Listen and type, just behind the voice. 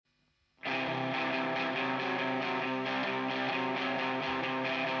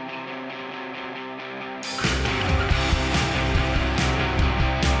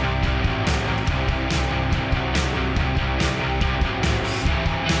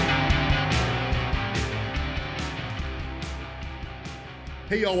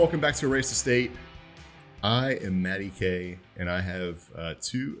Hey y'all, welcome back to Erase the State. I am Matty K, and I have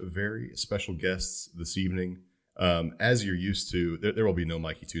two very special guests this evening. As you're used to, there will be no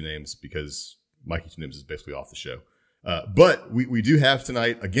Mikey Two Names because Mikey Two Names is basically off the show. But we do have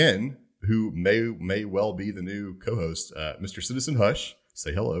tonight again, who may well be the new co-host, Mr. Citizen Hush.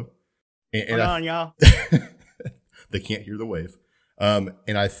 Say hello. Hold on, y'all. They can't hear the wave. And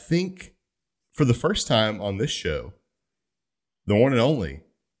I think for the first time on this show, the one and only,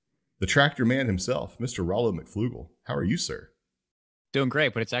 the tractor man himself, Mr. Rollo McFlugel. How are you, sir? Doing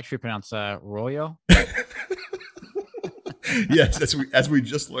great, but it's actually pronounced Royo. Yes, as we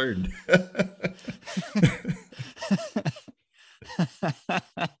just learned.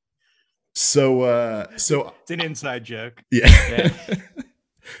 So it's an inside joke. Yeah.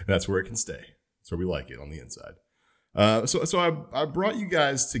 That's where it can stay. That's where we like it, on the inside. So I brought you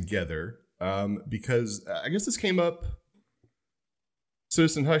guys together because I guess this came up.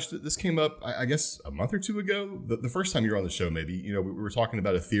 Citizen Hush, this came up, I guess, a month or two ago. The first time you were on the show, maybe, we were talking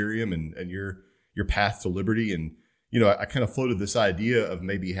about Ethereum and your path to liberty. And, I kind of floated this idea of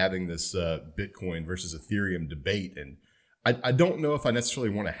maybe having this Bitcoin versus Ethereum debate. And I don't know if I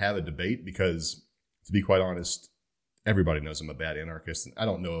necessarily want to have a debate because, to be quite honest, everybody knows I'm a bad anarchist. And I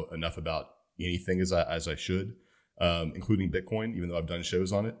don't know enough about anything as I should, including Bitcoin, even though I've done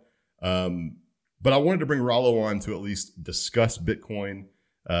shows on it. But I wanted to bring Rollo on to at least discuss Bitcoin.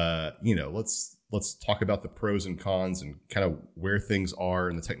 Let's talk about the pros and cons and kind of where things are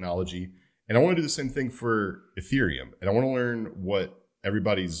in the technology. And I want to do the same thing for Ethereum. And I want to learn what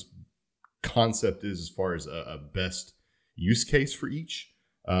everybody's concept is as far as a best use case for each.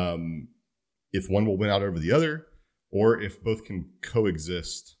 If one will win out over the other, or if both can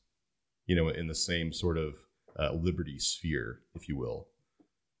coexist, in the same sort of liberty sphere, if you will.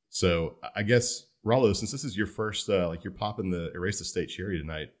 So I guess, Rollo, since this is your first, you're popping the Erase the State cherry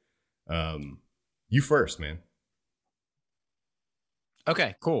tonight, you first, man.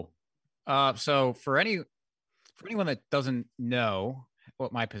 Okay, cool. So for anyone that doesn't know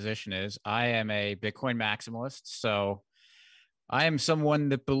what my position is, I am a Bitcoin maximalist. So I am someone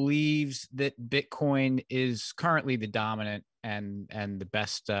that believes that Bitcoin is currently the dominant and the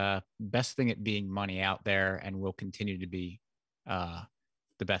best thing at being money out there, and will continue to be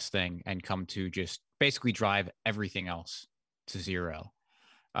the best thing, and come to just basically drive everything else to zero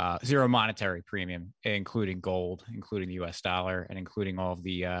monetary premium, including gold, including the US dollar, and including all of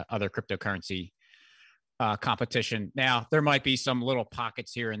the other cryptocurrency competition. Now, there might be some little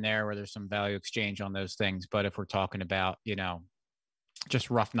pockets here and there where there's some value exchange on those things. But if we're talking about,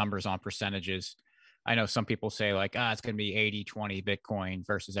 just rough numbers on percentages, I know some people say it's going to be 80-20 Bitcoin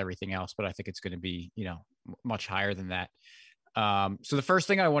versus everything else, but I think it's going to be, much higher than that. So the first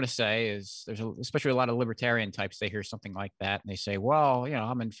thing I want to say is especially a lot of libertarian types, they hear something like that and they say, well,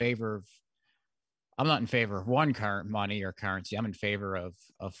 I'm not in favor of one current money or currency. I'm in favor of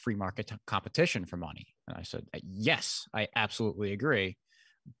free market competition for money. And I said, yes, I absolutely agree.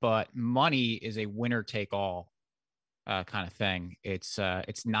 But money is a winner take all kind of thing. It's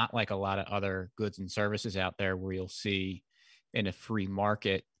not like a lot of other goods and services out there where you'll see in a free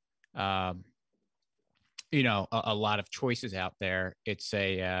market, a lot of choices out there. It's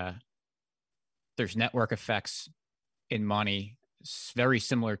there's network effects in money. It's very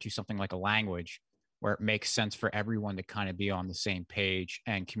similar to something like a language, where it makes sense for everyone to kind of be on the same page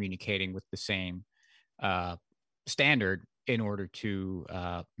and communicating with the same standard in order to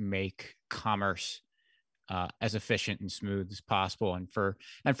make commerce as efficient and smooth as possible, and for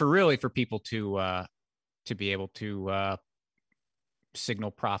people to be able to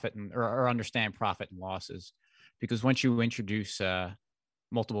signal profit or understand profit and losses. Because once you introduce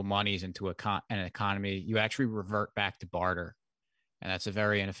multiple monies into an economy, you actually revert back to barter, and that's a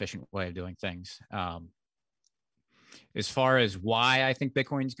very inefficient way of doing things. As far as why I think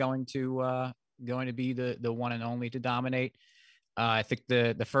Bitcoin's going to be the one and only to dominate, I think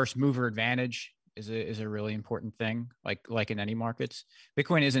the first mover advantage is a really important thing. Like in any markets,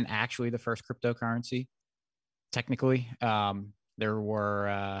 Bitcoin isn't actually the first cryptocurrency. Technically, there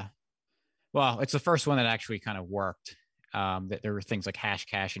were it's the first one that actually kind of worked. That there were things like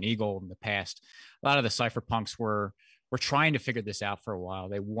Hashcash and Eagle in the past. A lot of the cypherpunks were trying to figure this out for a while.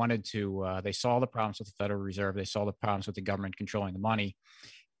 They wanted to. They saw the problems with the Federal Reserve. They saw the problems with the government controlling the money,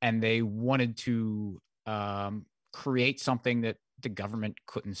 and they wanted to create something that the government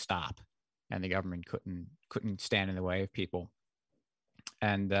couldn't stop, and the government couldn't stand in the way of people.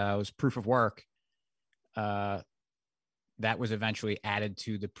 And it was proof of work. That was eventually added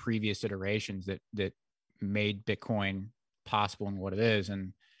to the previous iterations that made Bitcoin possible and what it is.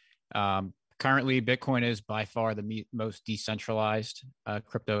 And currently, Bitcoin is by far the most decentralized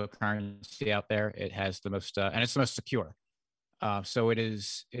cryptocurrency out there. It has the most, and it's the most secure. So it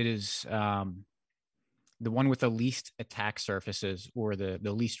is the one with the least attack surfaces, or the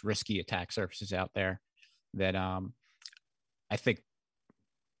least risky attack surfaces out there. That I think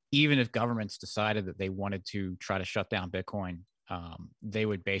even if governments decided that they wanted to try to shut down Bitcoin, they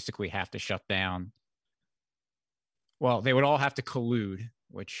would basically have to shut down. Well, they would all have to collude,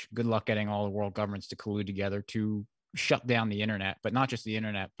 which good luck getting all the world governments to collude together to shut down the internet, but not just the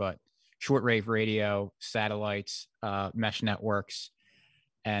internet, but shortwave radio, satellites, mesh networks,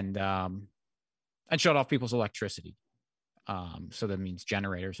 and shut off people's electricity. So that means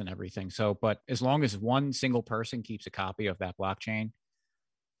generators and everything. So, but as long as one single person keeps a copy of that blockchain,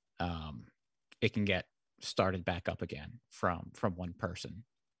 it can get started back up again from one person.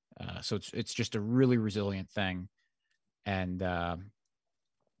 So it's just a really resilient thing. And I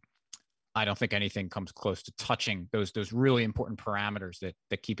don't think anything comes close to touching those really important parameters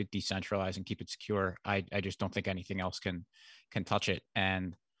that keep it decentralized and keep it secure. I just don't think anything else can touch it.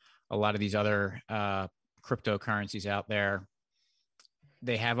 And a lot of these other cryptocurrencies out there,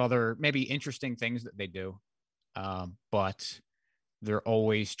 they have other maybe interesting things that they do, but they're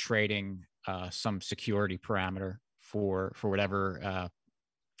always trading some security parameter for whatever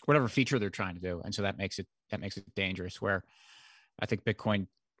feature they're trying to do, and so that makes it dangerous. Where I think Bitcoin,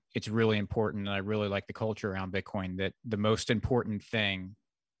 it's really important, and I really like the culture around Bitcoin, that the most important thing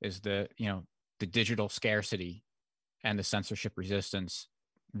is the digital scarcity and the censorship resistance.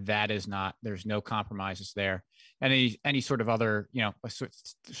 That is not, there's no compromises there. And any sort of other, a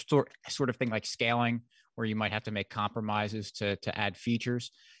sort of thing like scaling, where you might have to make compromises to add features,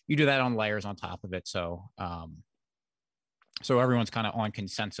 you do that on layers on top of it. So everyone's kind of on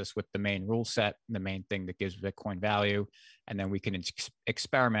consensus with the main rule set, the main thing that gives Bitcoin value, and then we can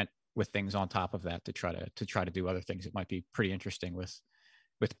experiment with things on top of that to try to do other things that might be pretty interesting with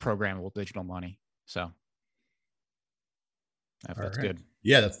programmable digital money. So if that's right. good.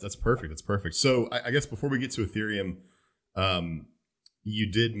 Yeah, that's perfect. That's perfect. So I guess before we get to Ethereum,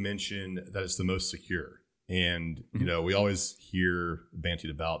 you did mention that it's the most secure. And, we always hear bandied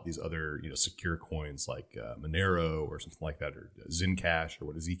about these other, secure coins like Monero or something like that, or Zencash, or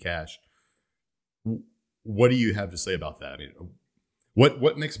what is Zcash. What do you have to say about that? I mean,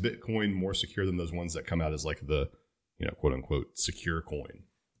 what makes Bitcoin more secure than those ones that come out as like the, quote unquote, secure coin?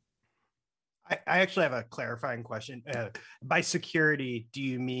 I actually have a clarifying question. By security, do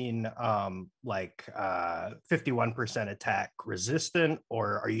you mean 51% attack resistant,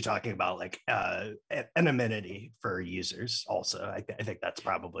 or are you talking about like anonymity for users also? I think that's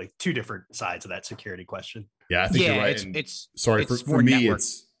probably two different sides of that security question. Yeah, I think you're right.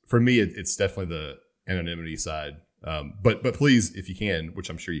 For me, it's definitely the anonymity side. But please, if you can, which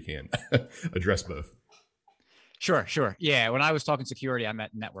I'm sure you can, address both. Sure. Yeah, when I was talking security, I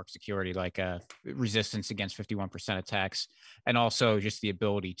meant network security, like resistance against 51% attacks, and also just the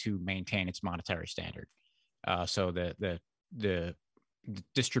ability to maintain its monetary standard. So the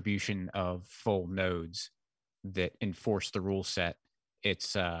distribution of full nodes that enforce the rule set.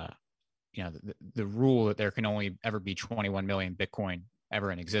 It's the rule that there can only ever be 21 million Bitcoin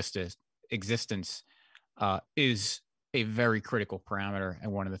ever in existence is a very critical parameter,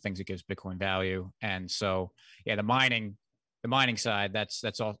 and one of the things that gives Bitcoin value. And so, yeah, the mining side, that's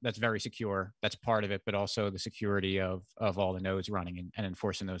very secure. That's part of it, but also the security of all the nodes running and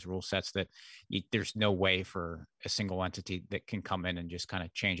enforcing those rule sets, that there's no way for a single entity that can come in and just kind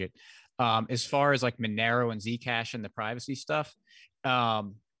of change it. As far as like Monero and Zcash and the privacy stuff,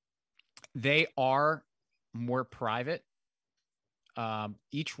 they are more private.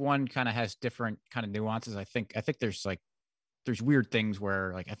 Each one kind of has different kind of nuances. I think there's weird things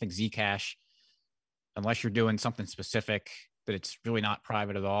where, like, I think Zcash, unless you're doing something specific, that it's really not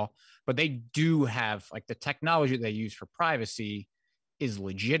private at all. But they do have, like, the technology they use for privacy is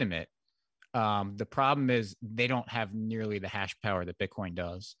legitimate. The problem is they don't have nearly the hash power that Bitcoin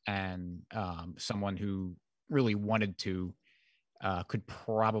does. And someone who really wanted to could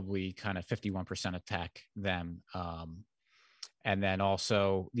probably kind of 51% attack them. And then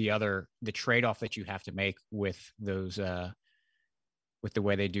also the trade-off that you have to make with those, with the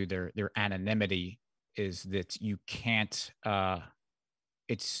way they do their anonymity, is that you can't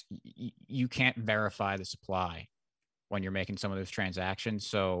verify the supply when you're making some of those transactions.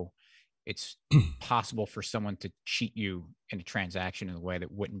 So it's possible for someone to cheat you in a transaction in a way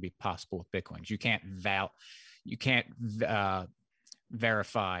that wouldn't be possible with Bitcoins. You can't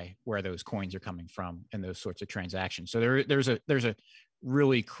verify where those coins are coming from in those sorts of transactions. So there's a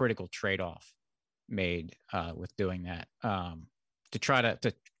really critical trade-off made with doing that, to try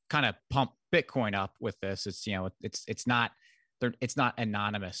to kind of pump Bitcoin up with this. It's, you know, it's not it's not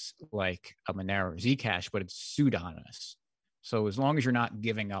anonymous like a Monero or Zcash, but it's pseudonymous. So as long as you're not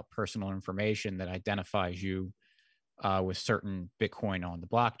giving up personal information that identifies you with certain Bitcoin on the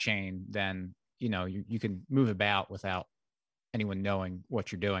blockchain, then, you know, you can move about without anyone knowing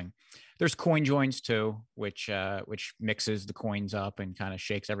what you're doing. There's coin joins too, which mixes the coins up and kind of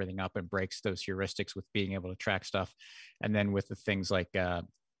shakes everything up and breaks those heuristics with being able to track stuff. And then with the things like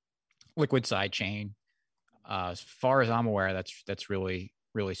liquid sidechain, as far as I'm aware, that's really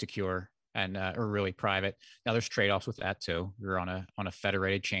secure and or really private. Now there's trade-offs with that too. You're on a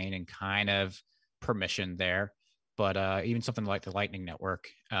federated chain and kind of permission there, but even something like the Lightning Network,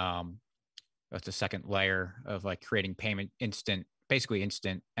 that's a second layer of like creating basically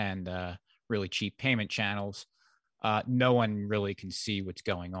instant and really cheap payment channels. No one really can see what's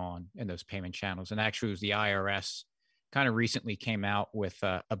going on in those payment channels. And actually, it was the IRS kind of recently came out with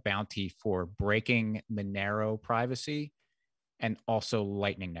a bounty for breaking Monero privacy and also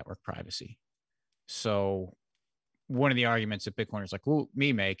Lightning Network privacy. So one of the arguments that Bitcoiners like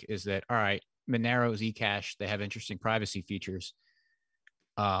me make is that, all right, Monero, Zcash, they have interesting privacy features,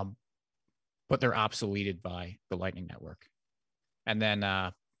 but they're obsoleted by the Lightning Network. And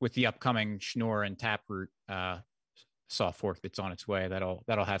then with the upcoming Schnorr and Taproot soft fork that's on its way,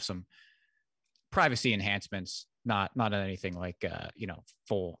 that'll have some privacy enhancements, not anything like you know,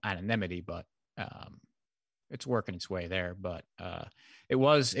 full anonymity, but it's working its way there. But it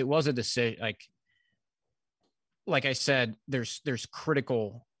was a decision. Like I said, there's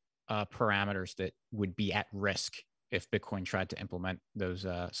critical parameters that would be at risk if Bitcoin tried to implement those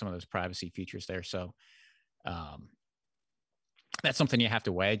some of those privacy features there. So that's something you have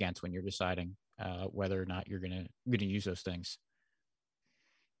to weigh against when you're deciding whether or not you're gonna use those things.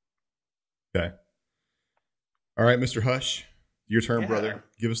 Okay. All right, Mr. Hush, your turn, brother.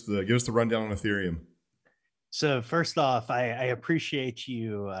 Give us the rundown on Ethereum. So first off, I appreciate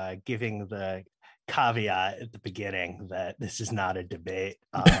you giving the caveat at the beginning that this is not a debate.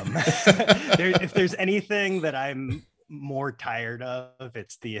 If there's anything that I'm more tired of,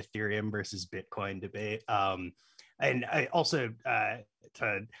 it's the Ethereum versus Bitcoin debate. And I also I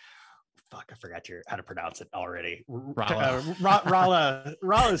forgot how to pronounce it already. Rala's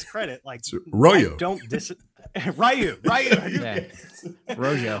credit, like Royo. Ryu. Yeah.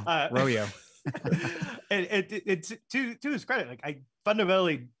 Royo. It's to his credit, like I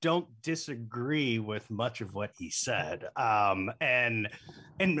fundamentally don't disagree with much of what he said, and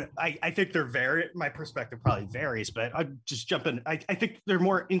I think my perspective probably varies, but I'll just jump in. I think they're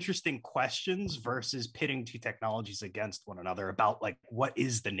more interesting questions versus pitting two technologies against one another about like what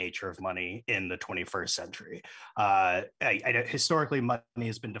is the nature of money in the 21st century. I historically, money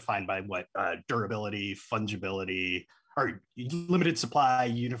has been defined by what durability, fungibility, or limited supply,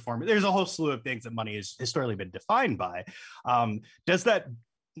 uniform. There's a whole slew of things that money has historically been defined by. Does that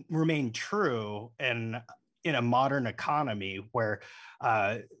remain true in a modern economy where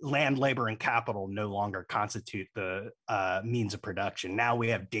land, labor, and capital no longer constitute the means of production? Now we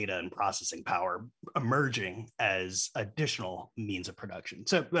have data and processing power emerging as additional means of production.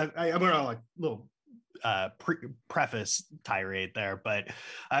 So I'm going to like little preface tirade there, but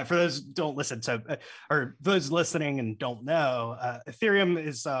for those who don't listen, or those listening and don't know, Ethereum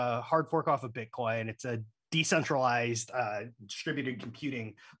is a hard fork off of Bitcoin. It's a decentralized distributed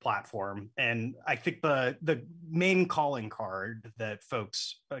computing platform, and I think the main calling card that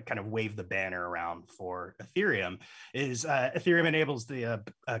folks kind of wave the banner around for Ethereum is Ethereum enables the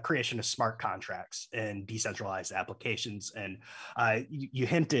creation of smart contracts and decentralized applications, and you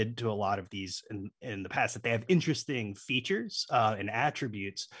hinted to a lot of these in the past that they have interesting features and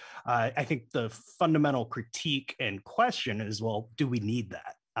attributes. I think the fundamental critique and question is, well, do we need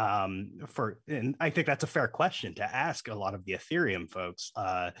that? And I think that's a fair question to ask a lot of the Ethereum folks.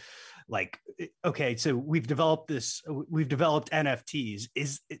 Like, okay, so we've developed NFTs.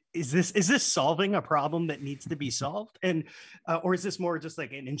 Is this solving a problem that needs to be solved? And or is this more just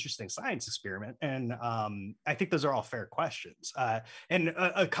like an interesting science experiment? And I think those are all fair questions. And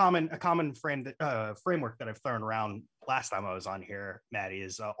a common framework that I've thrown around last time I was on here, Maddie,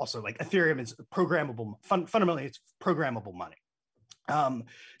 is also like Ethereum is programmable. Fundamentally, it's programmable money.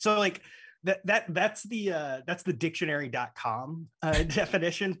 So like that's the dictionary.com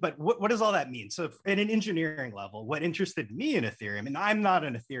definition, but what does all that mean? So at an engineering level, what interested me in Ethereum, and I'm not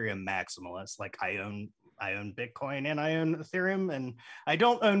an Ethereum maximalist, like I own I own Bitcoin and I own Ethereum, and I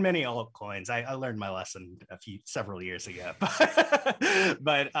don't own many altcoins. I learned my lesson several years ago.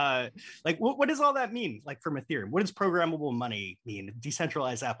 But like, what does all that mean? Like from Ethereum, what does programmable money mean?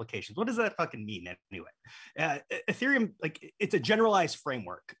 Decentralized applications. What does that fucking mean anyway? Ethereum, like, it's a generalized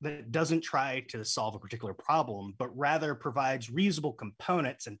framework that doesn't try to solve a particular problem, but rather provides reusable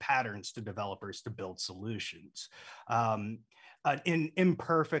components and patterns to developers to build solutions. An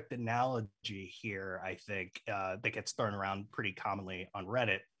imperfect analogy here, I think, that gets thrown around pretty commonly on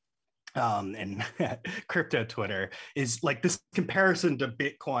Reddit and crypto Twitter is like this comparison to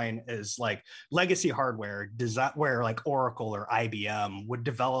Bitcoin is like legacy hardware design, where like Oracle or IBM would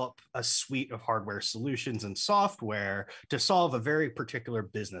develop a suite of hardware solutions and software to solve a very particular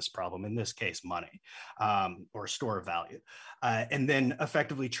business problem, in this case, money, or store of value. And then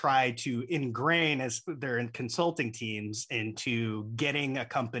effectively try to ingrain as their consulting teams into getting a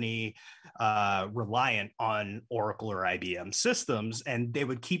company reliant on Oracle or IBM systems, and they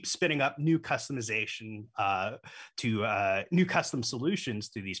would keep spinning up new customization to new custom solutions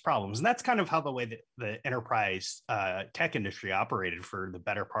to these problems. And that's kind of how the way that the enterprise tech industry operated for the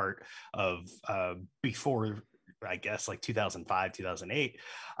better part of before, I guess, like 2005, 2008.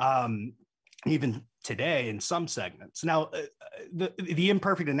 Even today in some segments. Now, the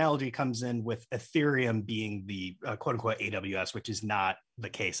imperfect analogy comes in with Ethereum being the quote unquote AWS, which is not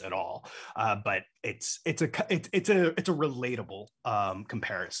the case at all. But it's a relatable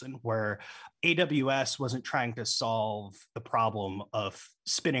comparison where AWS wasn't trying to solve the problem of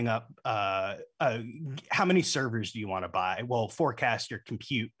spinning up how many servers do you want to buy? Well, forecast your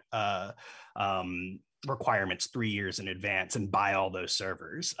compute requirements 3 years in advance and buy all those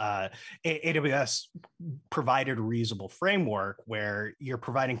servers. AWS provided a reusable framework where you're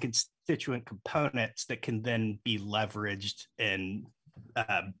providing constituent components that can then be leveraged and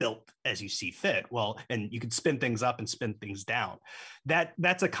built as you see fit. Well, and you can spin things up and spin things down.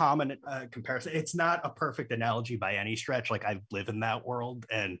 That's a common comparison. It's not a perfect analogy by any stretch. Like, I live in that world,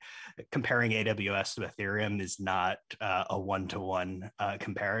 and comparing AWS to Ethereum is not a one-to-one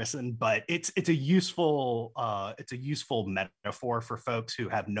comparison, but it's a useful metaphor for folks who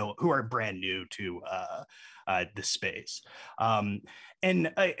are brand new to the space.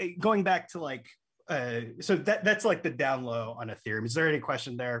 And going back to like, so that's like the down low on Ethereum. Is there any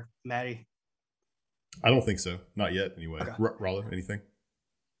question there, Maddie? I don't think so. Not yet, anyway. Okay. Rollo, anything?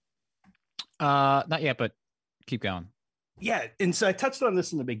 Not yet, but keep going. Yeah, and so I touched on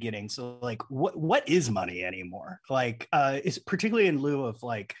this in the beginning. So, like, what is money anymore? Like, is particularly in lieu of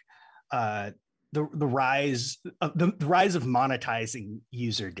like the rise of monetizing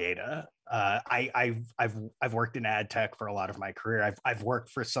user data. I've worked in ad tech for a lot of my career. I've worked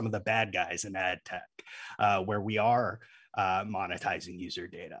for some of the bad guys in ad tech, where we are monetizing user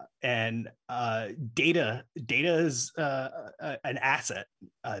data, and data is an asset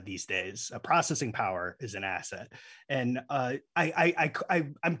these days. Processing power is an asset, and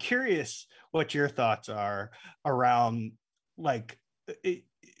I'm curious what your thoughts are around like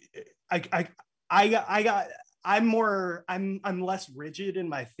I'm less rigid in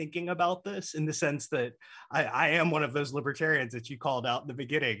my thinking about this, in the sense that I am one of those libertarians that you called out in the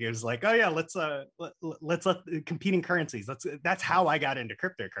beginning. It was like, oh yeah, let's let competing currencies. That's how I got into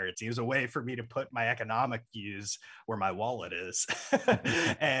cryptocurrency. It was a way for me to put my economic views where my wallet is.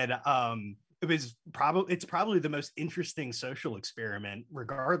 And it's probably the most interesting social experiment,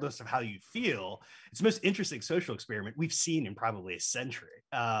 regardless of how you feel. It's the most interesting social experiment we've seen in probably a century.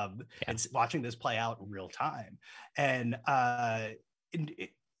 And watching this play out in real time. And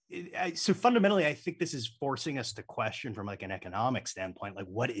so fundamentally, I think this is forcing us to question from like an economic standpoint, like,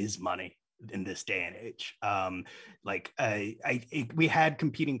 what is money in this day and age? We had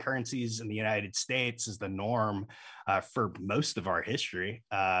competing currencies in the United States as the norm for most of our history.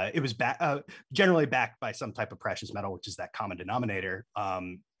 It was generally backed by some type of precious metal, which is that common denominator.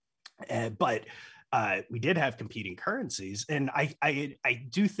 But we did have competing currencies, and I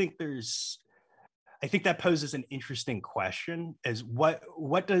do think I think that poses an interesting question: is what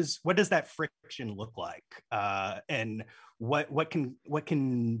does that friction look like, and what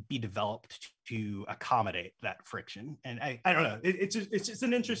can be developed to accommodate that friction? And I don't know. It's just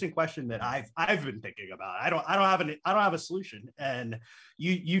an interesting question that I've been thinking about. I don't have a solution, and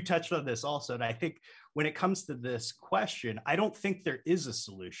you touched on this also. And I think when it comes to this question, I don't think there is a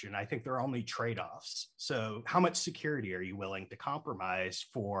solution. I think there are only trade-offs. So how much security are you willing to compromise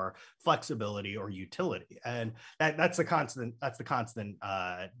for flexibility or utility? And that's the constant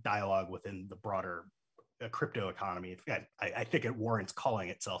dialogue within the broader crypto economy. I think it warrants calling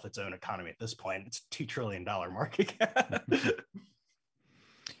itself its own economy at this point. It's a $2 trillion market cap.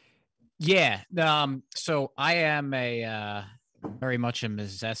 Yeah. So I am a very much a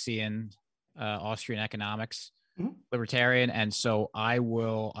Misesian Austrian economics libertarian, and so I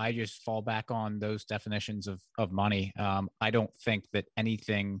just fall back on those definitions of money. I don't think that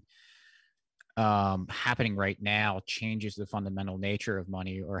anything happening right now changes the fundamental nature of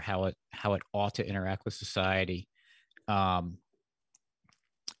money or how it ought to interact with society. Um,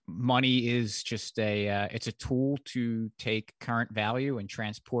 Money is just it's a tool to take current value and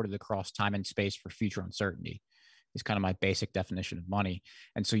transport it across time and space for future uncertainty is kind of my basic definition of money.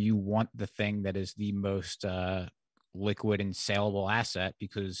 And so you want the thing that is the most liquid and saleable asset,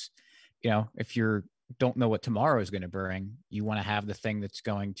 because if you don't know what tomorrow is going to bring, you want to have the thing that's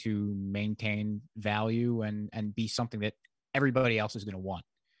going to maintain value and be something that everybody else is going to want.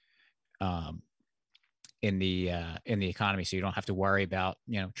 In the economy, so you don't have to worry about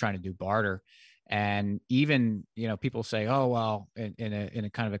trying to do barter. And even people say, oh well, in a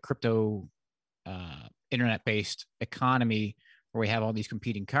kind of a crypto internet based economy where we have all these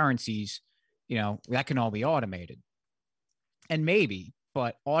competing currencies, that can all be automated. And maybe,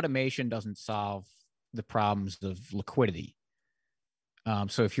 but automation doesn't solve the problems of liquidity.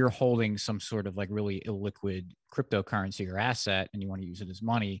 So if you're holding some sort of like really illiquid cryptocurrency or asset and you want to use it as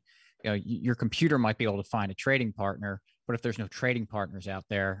money, your computer might be able to find a trading partner, but if there's no trading partners out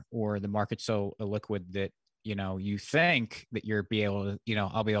there, or the market's so illiquid that you think that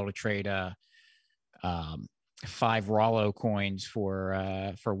I'll be able to trade 5 Rollo coins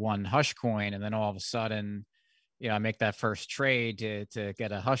for one Hush coin, and then all of a sudden, I make that first trade to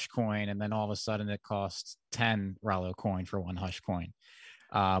get a Hush coin, and then all of a sudden it costs 10 Rollo coin for one Hush coin.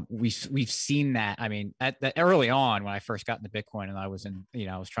 We've seen that. I mean, that early on when I first got into Bitcoin and I was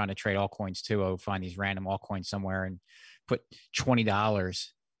I was trying to trade altcoins too. I would find these random altcoins somewhere and put $20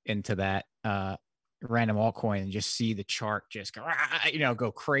 into that random altcoin and just see the chart just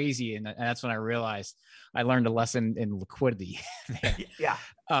go crazy. And that's when I realized I learned a lesson in liquidity. Yeah.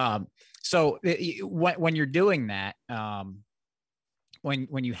 So when you're doing that,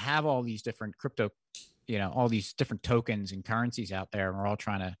 when you have all these different crypto, all these different tokens and currencies out there, and we're all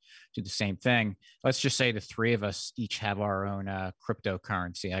trying to do the same thing. Let's just say the three of us each have our own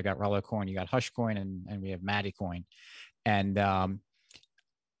cryptocurrency. I got Rollo coin, you got Hush coin, and we have Maddie coin. And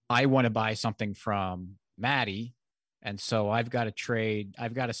I want to buy something from Maddie. And so I've got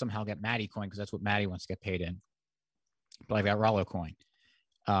to somehow get Maddie coin because that's what Maddie wants to get paid in. But I've got Rollo coin.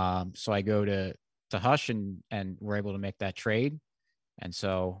 So I go to Hush and we're able to make that trade. And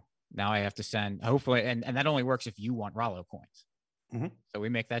so now I have to send, hopefully, and that only works if you want Rollo coins. Mm-hmm. So we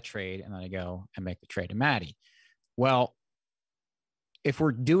make that trade, and then I go and make the trade to Maddie. Well, if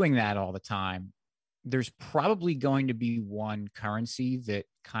we're doing that all the time, there's probably going to be one currency that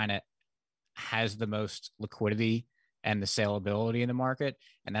kind of has the most liquidity and the saleability in the market.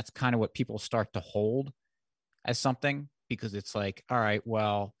 And that's kind of what people start to hold as something, because it's like, all right,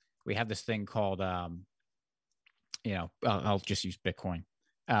 well, we have this thing called, I'll just use Bitcoin.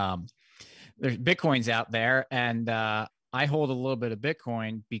 There's Bitcoins out there, and I hold a little bit of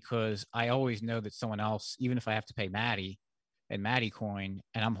Bitcoin because I always know that someone else, even if I have to pay Maddie and Maddie coin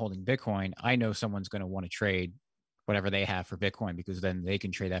and I'm holding Bitcoin, I know someone's going to want to trade whatever they have for Bitcoin, because then they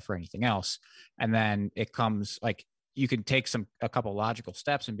can trade that for anything else. And then it comes like, you can take a couple logical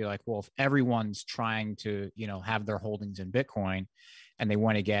steps and be like, well, if everyone's trying to, have their holdings in Bitcoin and they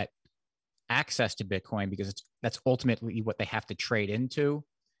want to get access to Bitcoin because that's ultimately what they have to trade into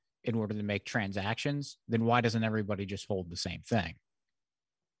in order to make transactions, then why doesn't everybody just hold the same thing?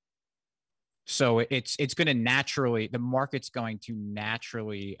 So it's going to naturally, the market's going to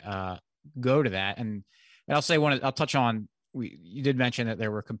naturally go to that. And I'll say I'll touch on, you did mention that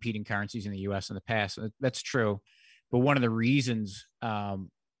there were competing currencies in the US in the past. That's true. But one of the reasons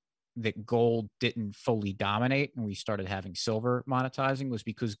that gold didn't fully dominate and we started having silver monetizing was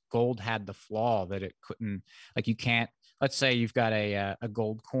because gold had the flaw that it couldn't, like, you can't, let's say you've got a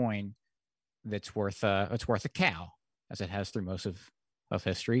gold coin that's worth a cow, as it has through most of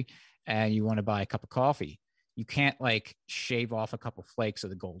history, and you want to buy a cup of coffee. You can't like shave off a couple flakes of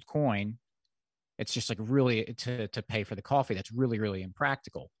the gold coin. It's just like really to pay for the coffee. That's really, really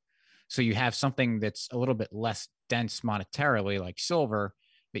impractical. So you have something that's a little bit less dense monetarily, like silver,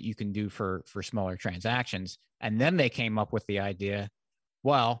 that you can do for smaller transactions. And then they came up with the idea,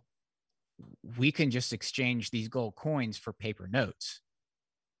 well, we can just exchange these gold coins for paper notes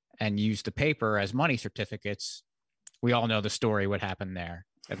and use the paper as money certificates. We all know the story, what happened there.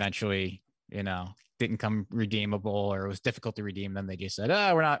 Eventually, didn't come redeemable, or it was difficult to redeem them. They just said,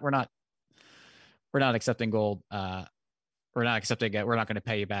 we're not accepting gold. We're not going to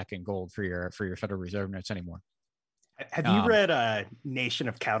pay you back in gold for your Federal Reserve notes anymore. Have you read Nation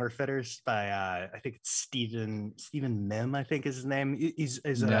of Counterfeiters by I think it's Stephen Mim, I think is his name. He's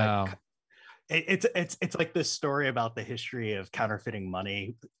No. It's like this story about the history of counterfeiting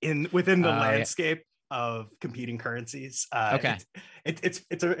money within the landscape of competing currencies. Okay.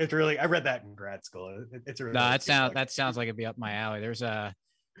 It's really, I read that in grad school. It's a really that sounds like it'd be up my alley. There's a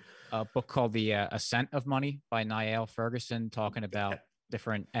book called The Ascent of Money by Niall Ferguson, talking about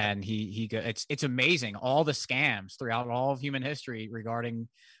different, and it's amazing, all the scams throughout all of human history regarding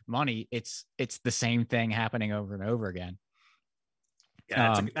money. It's the same thing happening over and over again.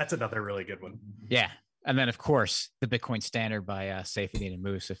 Yeah, that's another really good one. Yeah. And then, of course, the Bitcoin Standard by Saifedean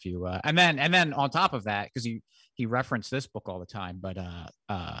Ammous. If you and then on top of that, because he referenced this book all the time, but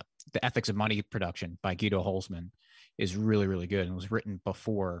The Ethics of Money Production by Guido Holzman is really, really good, and was written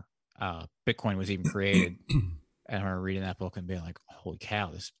before Bitcoin was even created. And I remember reading that book and being like, "Holy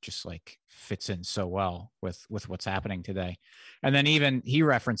cow, this just like fits in so well with what's happening today." And then even he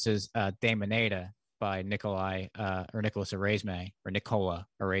references De Moneda by Nicolas Erasme, or Nicola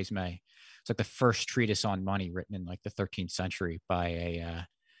Erasme. It's like the first treatise on money written in like the 13th century by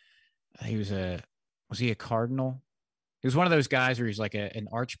was he a cardinal? He was one of those guys where he's like an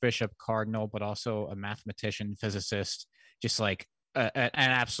archbishop, cardinal, but also a mathematician, physicist, just like an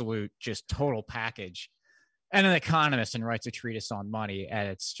absolute, just total package, and an economist, and writes a treatise on money. And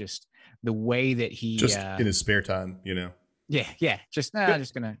it's just the way that he just in his spare time, you know. Yeah. Just I'm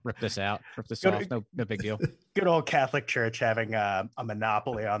just gonna rip this off. No big deal. Good old Catholic Church having a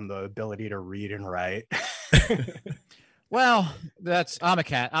monopoly on the ability to read and write. Well, I'm a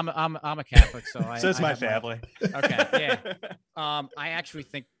Catholic, so so it's my family. Okay, yeah. I actually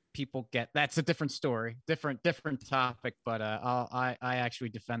think people get that's a different story, different topic, but I actually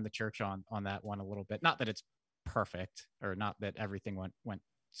defend the church on that one a little bit. Not that it's perfect, or not that everything went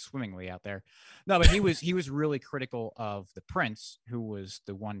swimmingly out there. No, but he was really critical of the prince, who was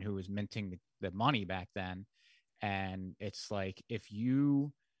the one who was minting the money back then. And it's like, if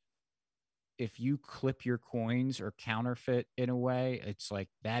you clip your coins or counterfeit in a way, it's like,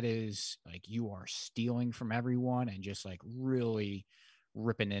 that is like, you are stealing from everyone and just like really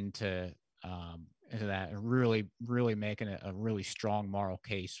ripping into that, and really making a really strong moral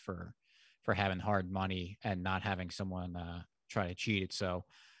case for having hard money and not having someone try to cheat it. So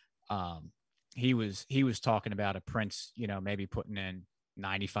he was talking about a prince, maybe putting in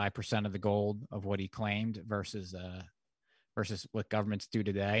 95% of the gold of what he claimed versus what governments do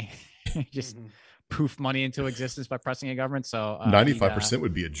today. Just poof money into existence by pressing a government. So 95%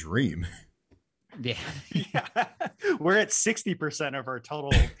 would be a dream. Yeah. We're at 60% of our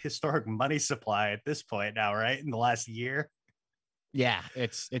total historic money supply at this point now, right? In the last year. Yeah,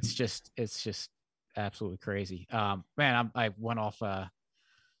 it's just absolutely crazy. Man, I went off I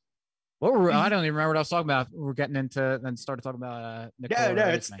don't even remember what I was talking about. We're getting into, then started talking about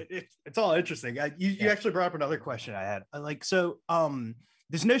it's all interesting. You actually brought up another question I had.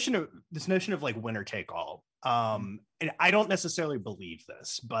 This notion of like winner take all. And I don't necessarily believe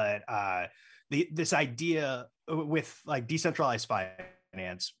this, but this idea with like decentralized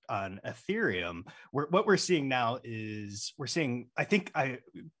finance on Ethereum, what we're seeing now is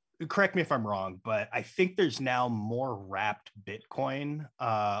correct me if I'm wrong, but I think there's now more wrapped Bitcoin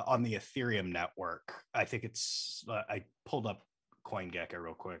on the Ethereum network. I think it's, I pulled up CoinGecko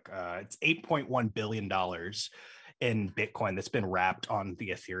real quick. It's $8.1 billion in Bitcoin that's been wrapped on the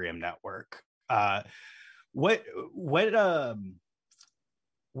Ethereum network. What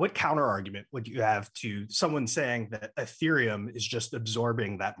counter argument would you have to someone saying that Ethereum is just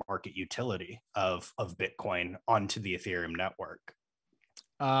absorbing that market utility of Bitcoin onto the Ethereum network?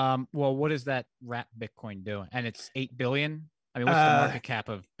 Well, what is that wrap Bitcoin doing? And it's 8 billion. I mean, what's the market cap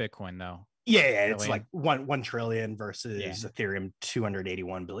of Bitcoin though? Yeah, it's like 1 trillion versus Ethereum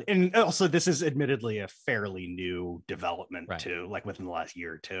 281 billion. And also, this is admittedly a fairly new development too, like within the last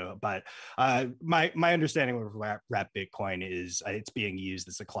year or two. But my understanding of wrap Bitcoin is it's being used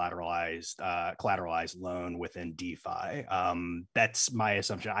as a collateralized loan within DeFi. That's my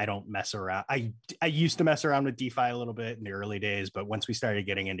assumption. I don't mess around. I used to mess around with DeFi a little bit in the early days, but once we started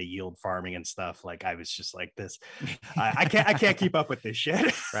getting into yield farming and stuff, like I was just like this. I can't keep up with this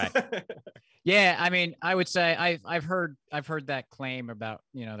shit. Right. Yeah, I mean, I would say I've heard that claim about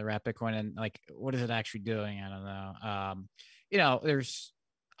the wrap Bitcoin, and like, what is it actually doing? I don't know. There's,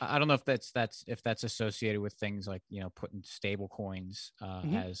 I don't know if that's associated with things like putting stable coins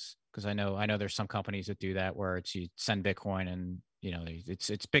as, because I know there's some companies that do that where it's you send Bitcoin and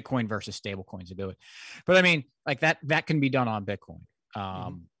it's Bitcoin versus stable coins to do it. But I mean, like that can be done on Bitcoin.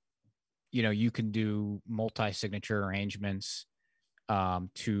 You can do multi-signature arrangements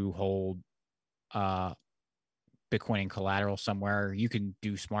to hold Bitcoin in collateral somewhere. You can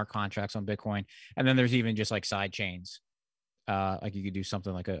do smart contracts on Bitcoin. And then there's even just like side chains. Like you could do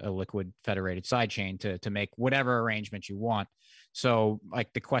something like a liquid federated side chain to make whatever arrangement you want. So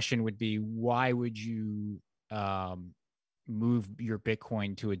like the question would be, why would you move your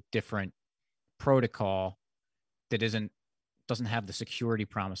Bitcoin to a different protocol that doesn't have the security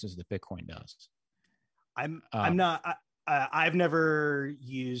promises that Bitcoin does? I've never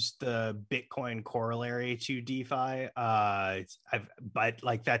used the Bitcoin corollary to DeFi. But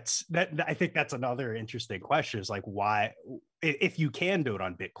like I think that's another interesting question, is like, why, if you can do it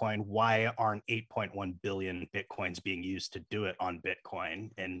on Bitcoin, why aren't 8.1 billion Bitcoins being used to do it on Bitcoin,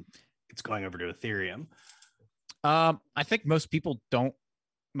 and it's going over to Ethereum? I think most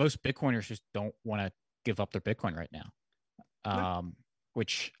Bitcoiners just don't want to give up their Bitcoin right now.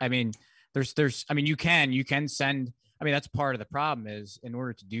 Which, I mean, you can send, I mean, that's part of the problem, is in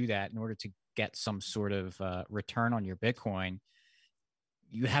order to do that, in order to get some sort of return on your Bitcoin,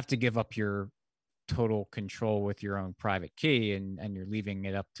 you have to give up your total control with your own private key, and you're leaving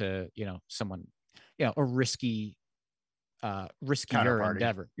it up to, someone, a riskier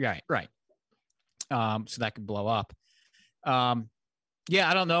endeavor. Right. So that could blow up. I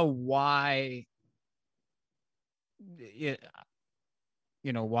don't know why,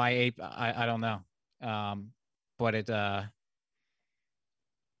 why ape, I don't know. But it, I'll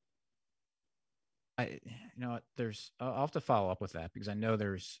have to follow up with that, because I know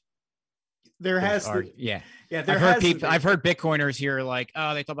I've heard Bitcoiners here like,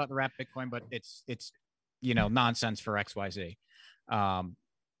 oh, they talk about the wrap Bitcoin, but it's nonsense for XYZ.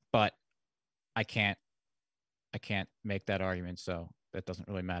 But I can't make that argument, so that doesn't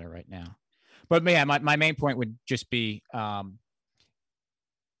really matter right now. But yeah, my main point would just be,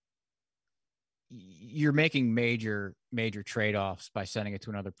 you're making major trade-offs by sending it to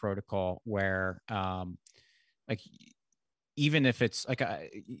another protocol where, like, even if it's like, I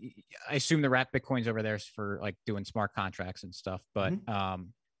assume the wrap Bitcoins over there is for like doing smart contracts and stuff, but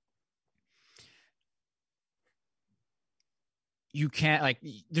you can't, like,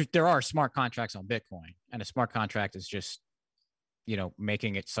 there are smart contracts on Bitcoin, and a smart contract is just,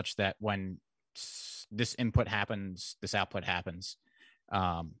 making it such that when this input happens, this output happens.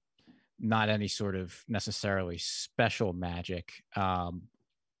 Not any sort of necessarily special magic.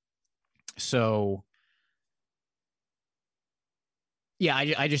 So yeah,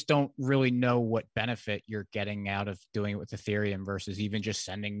 I just don't really know what benefit you're getting out of doing it with Ethereum versus even just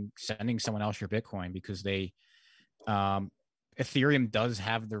sending someone else your Bitcoin, because Ethereum does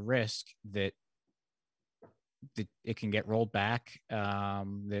have the risk that it can get rolled back,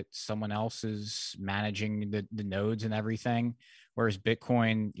 that someone else is managing the nodes and everything, whereas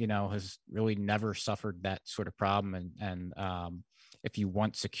Bitcoin, has really never suffered that sort of problem. And if you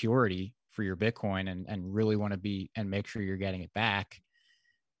want security for your Bitcoin and really want to be and make sure you're getting it back,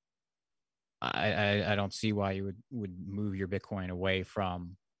 I don't see why you would move your Bitcoin away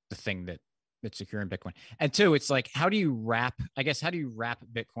from the thing that's secure in Bitcoin. And two, it's like, how do you wrap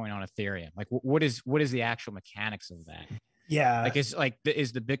Bitcoin on Ethereum? Like, what is the actual mechanics of that? Yeah. Like,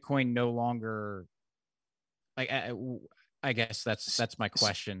 is the Bitcoin no longer, like, I guess that's my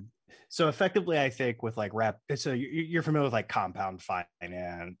question. So effectively, I think with like so you're familiar with like Compound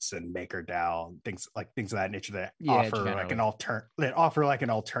Finance and MakerDAO, things of that nature that offer like an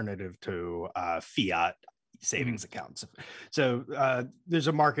alternative to fiat savings accounts. So there's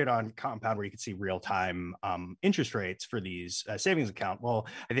a market on Compound where you can see real-time interest rates for these savings account. Well,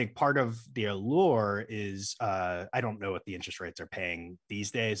 I think part of the allure is, I don't know what the interest rates are paying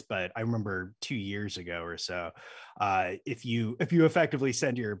these days, but I remember 2 years ago or so, if you effectively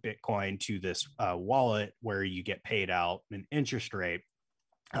send your Bitcoin to this wallet where you get paid out an interest rate,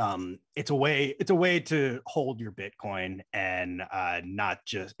 it's a way to hold your Bitcoin and not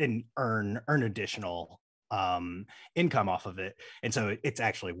just earn additional income off of it. And so it's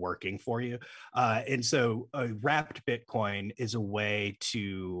actually working for you. And so a wrapped Bitcoin is a way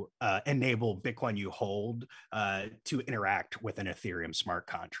to enable Bitcoin you hold to interact with an Ethereum smart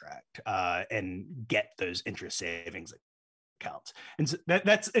contract and get those interest savings accounts. And so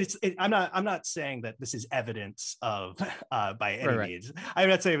I'm not saying that this is evidence of by any means. I'm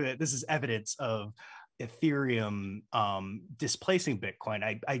not saying that this is evidence of Ethereum displacing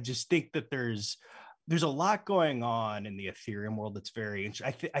Bitcoin. I just think that there's a lot going on in the Ethereum world that's very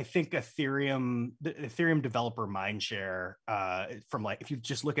interesting. I think the Ethereum developer mindshare, from like, if you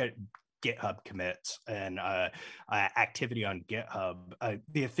just look at GitHub commits and activity on GitHub,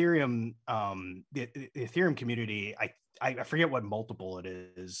 the Ethereum community, I forget what multiple it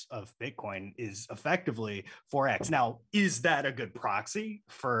is of Bitcoin is effectively 4x. Now, is that a good proxy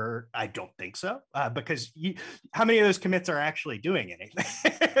for? I don't think so, because how many of those commits are actually doing anything?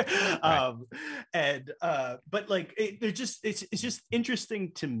 But like it's just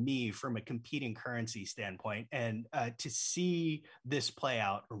interesting to me from a competing currency standpoint, and to see this play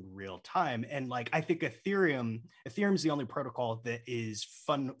out in real time. And like I think Ethereum's the only protocol that is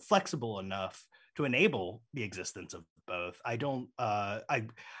flexible enough to enable the existence of both. I don't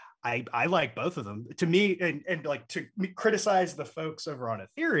I like both of them. To me, and like to criticize the folks over on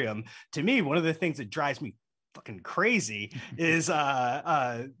Ethereum, to me, one of the things that drives me fucking crazy is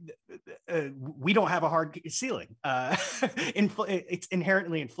we don't have a hard ceiling. It's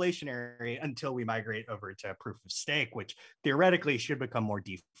inherently inflationary until we migrate over to proof of stake, which theoretically should become more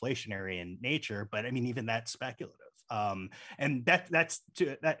deflationary in nature. But I mean, even that's speculative. And that's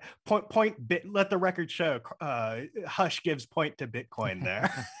to that point. Let the record show. Hush gives point to Bitcoin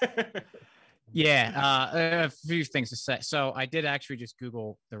there. Yeah, a few things to say. So I did actually just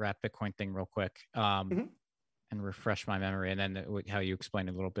Google the wrapped Bitcoin thing real quick, and refresh my memory, and then how you explained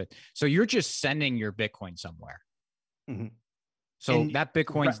it a little bit. So you're just sending your Bitcoin somewhere. So and that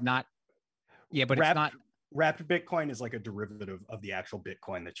Bitcoin's not. Yeah, but it's not. Wrapped Bitcoin is like a derivative of the actual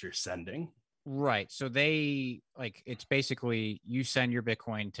Bitcoin that you're sending. Right. So it's basically you send your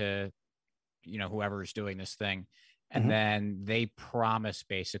Bitcoin to, whoever is doing this thing. And then they promise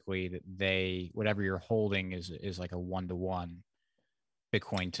basically that whatever you're holding is like a 1-to-1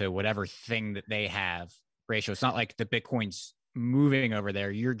 Bitcoin to whatever thing that they have ratio. It's not like the Bitcoin's moving over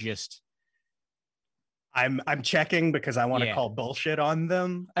there. You're just. I'm checking because I want to call bullshit on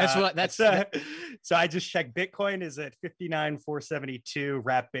them. So I just checked. Bitcoin is at 59,472.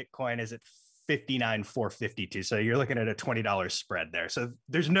 Wrapped Bitcoin is at 59,452. So you're looking at a $20 spread there. So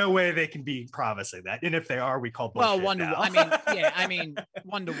there's no way they can be promising that. And if they are, we call bullshit. Well, 1-to-1. I mean,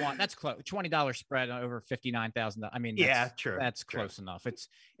 1-to-1. That's close. $20 spread over 59,000. I mean, true. That's close enough.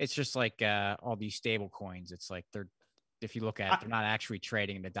 It's just like all these stable coins. It's like if you look at it, they're not actually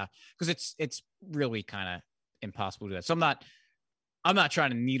trading in the dot, because it's really kind of impossible to do that. So I'm not trying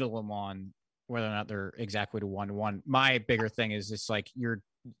to needle them on whether or not they're exactly to 1-to-1. My bigger thing is it's like you're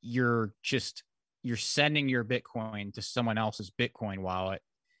sending your Bitcoin to someone else's Bitcoin wallet,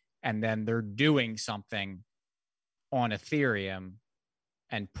 and then they're doing something on Ethereum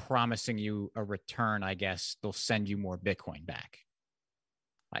and promising you a return. I guess they'll send you more Bitcoin back.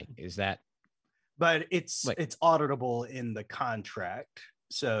 Like, is that? But it's auditable in the contract,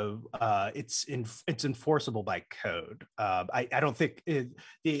 so it's enforceable by code. I don't think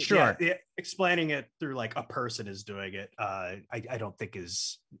explaining it through like a person is doing it. I don't think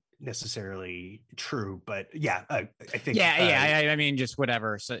is necessarily true, but I think I mean, just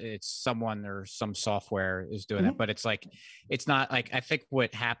whatever. So it's someone or some software is doing it, but it's not like, I think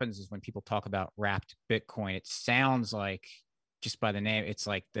what happens is when people talk about wrapped Bitcoin, it sounds like, just by the name, it's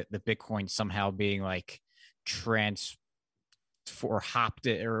like the Bitcoin somehow being like hopped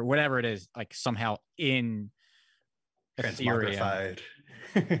it or whatever it is, like somehow in Ethereum.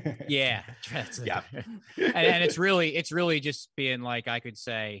 Yeah. And it's really just being like, I could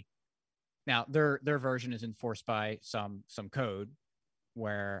say now their version is enforced by some code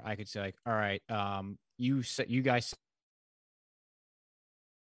where I could say like, all right, you guys.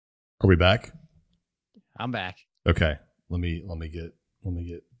 Are we back? I'm back. Okay. Let me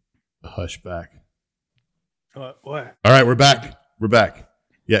get Hush back. What? All right, we're back.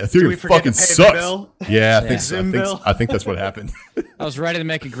 Yeah, Ethereum fucking sucks. Yeah, I think that's what happened. I was ready to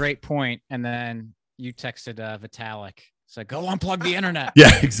make a great point, and then you texted Vitalik. So go unplug the internet.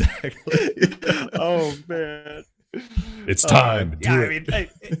 Yeah, exactly. Oh man, it's time.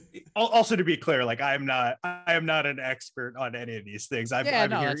 Also, to be clear, like I am not an expert on any of these things. I'm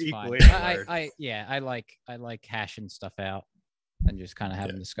here equally. I like hashing stuff out and just kind of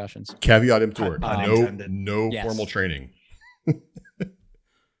having discussions. Caveat emptor: no formal training.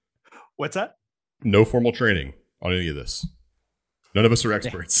 What's that? No formal training on any of this. None of us are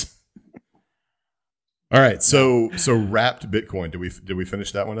experts. All right, so wrapped Bitcoin. Did we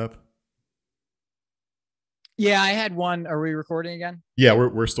finish that one up? Yeah, I had one. Are we recording again? Yeah,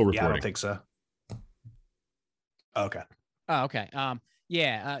 we're still recording. Yeah, I don't think so. Okay. Oh, okay.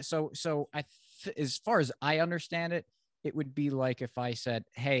 So as far as I understand it, it would be like if I said,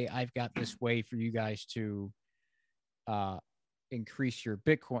 "Hey, I've got this way for you guys to increase your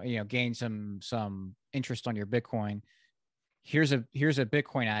Bitcoin, gain some interest on your Bitcoin. Here's a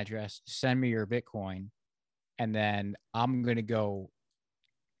Bitcoin address. Send me your Bitcoin, and then I'm going to go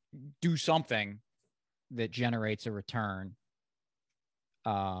do something that generates a return.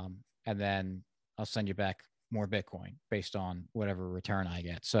 And then I'll send you back more Bitcoin based on whatever return I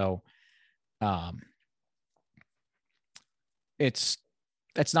get. So it's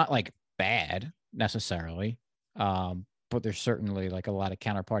not like bad necessarily, but there's certainly like a lot of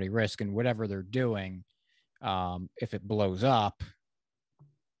counterparty risk, and whatever they're doing, if it blows up,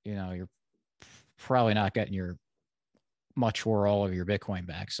 you're probably not getting your much or all of your Bitcoin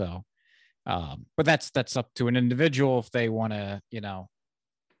back. So, but that's up to an individual if they want to,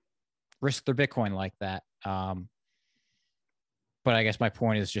 risk their Bitcoin like that. But I guess my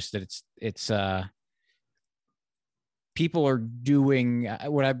point is just that it's people are doing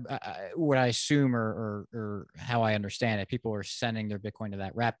what I assume or how I understand it. People are sending their Bitcoin to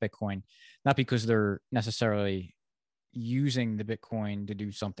that wrap Bitcoin, not because they're necessarily using the Bitcoin to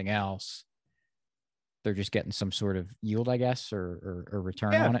do something else. They're just getting some sort of yield, I guess, or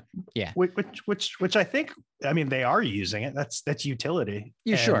return on it. Yeah. Which I think, I mean, they are using it. That's utility.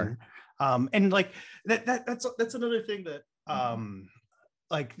 Yeah, sure. And like that's another thing that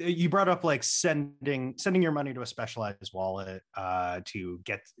like you brought up, like sending your money to a specialized wallet to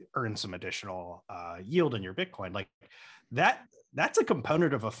earn some additional yield in your Bitcoin. Like that's a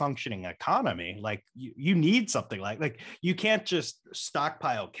component of a functioning economy. Like you need something like you can't just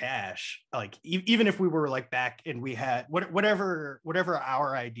stockpile cash. Like even if we were like back and we had whatever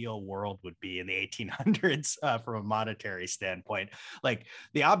our ideal world would be in the 1800s from a monetary standpoint, like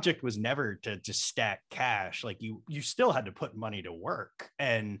the object was never to just stack cash. Like you still had to put money to work.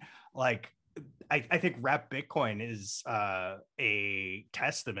 And like I think wrap Bitcoin is a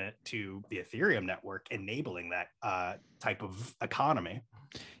testament to the Ethereum network enabling that type of economy.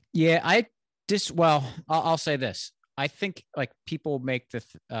 Yeah, I'll say this. I think like people make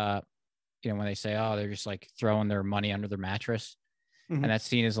the, when they say, oh, they're just like throwing their money under their mattress, and that's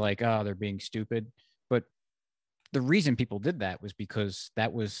seen as like, oh, they're being stupid. But the reason people did that was because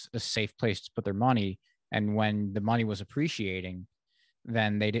that was a safe place to put their money. And when the money was appreciating,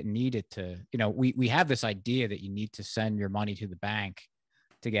 then they didn't need it to, we have this idea that you need to send your money to the bank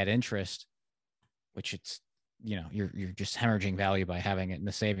to get interest, which it's, you're just hemorrhaging value by having it in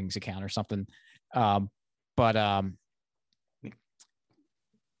the savings account or something. But a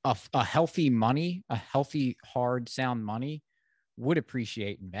healthy money, a healthy, hard, sound money would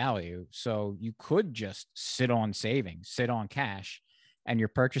appreciate in value. So you could just sit on savings, sit on cash, and your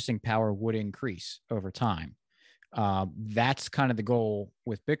purchasing power would increase over time. That's kind of the goal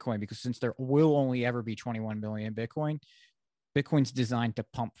with Bitcoin, because since there will only ever be 21 million Bitcoin's designed to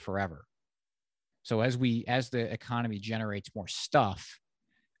pump forever. So as the economy generates more stuff,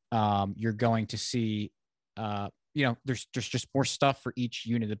 you're going to see, there's just more stuff for each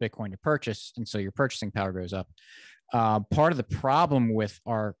unit of Bitcoin to purchase. And so your purchasing power goes up. Part of the problem with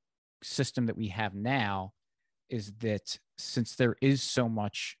our system that we have now is that since there is so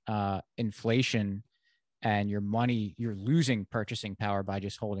much inflation, and you're losing purchasing power by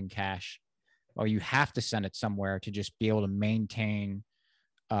just holding cash, well, you have to send it somewhere to just be able to maintain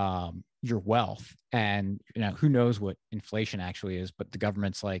your wealth. And, who knows what inflation actually is, but the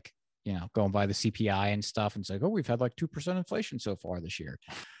government's like, going by the CPI and stuff, and it's like, oh, we've had like 2% inflation so far this year.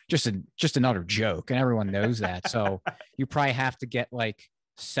 Just another joke. And everyone knows that. So you probably have to get like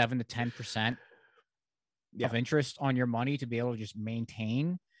 7 to 10% of interest on your money to be able to just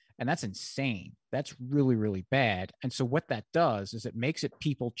maintain. And that's insane. That's really, really bad. And so what that does is it makes it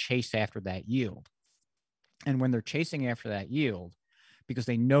people chase after that yield. And when they're chasing after that yield, because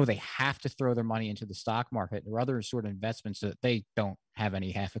they know they have to throw their money into the stock market or other sort of investments that they don't have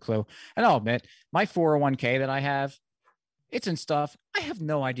any half a clue. And I'll admit, my 401k that I have, it's in stuff. I have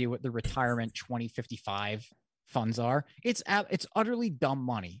no idea what the retirement 2055 funds are. It's utterly dumb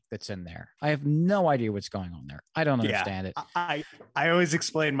money that's in there. I have no idea what's going on there. I don't understand it. I always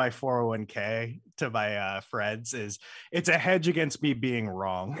explain my 401k to my friends is it's a hedge against me being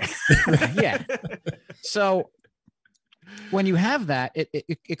wrong. Yeah. So when you have that,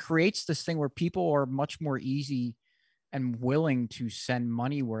 it creates this thing where people are much more easy and willing to send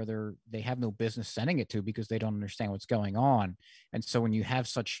money where they have no business sending it to, because they don't understand what's going on. And so when you have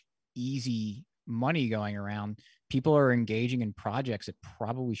such easy money going around, people are engaging in projects that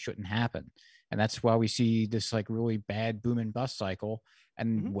probably shouldn't happen. And that's why we see this like really bad boom and bust cycle,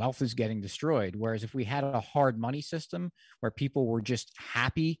 and wealth is getting destroyed. Whereas if we had a hard money system where people were just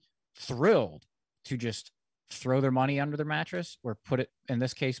happy, thrilled to just throw their money under their mattress, or put it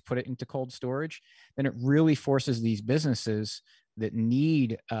into cold storage, then it really forces these businesses that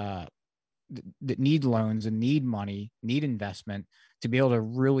need loans and need money, need investment, to be able to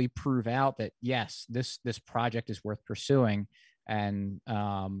really prove out that yes, this project is worth pursuing. And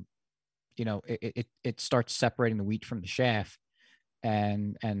it starts separating the wheat from the chaff.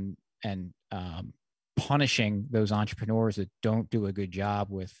 And punishing those entrepreneurs that don't do a good job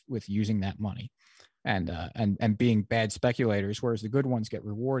with using that money and being bad speculators, whereas the good ones get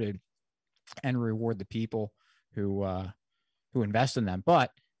rewarded and reward the people who invest in them.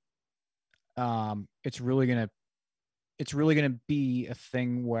 But it's really gonna be a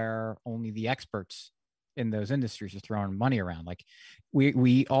thing where only the experts in those industries are throwing money around. Like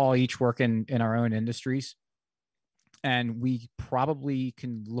we all each work in our own industries, and we probably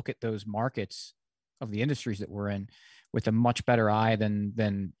can look at those markets of the industries that we're in with a much better eye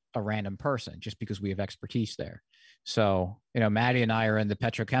than a random person, just because we have expertise there. So, Maddie and I are in the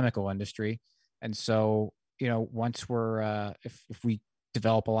petrochemical industry. And so, once we're, if we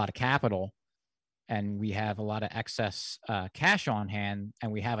develop a lot of capital and we have a lot of excess cash on hand,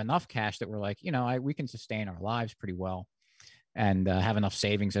 and we have enough cash that we're like, we can sustain our lives pretty well and have enough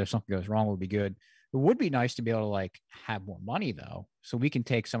savings that if something goes wrong, would be good. It would be nice to be able to have more money though, so we can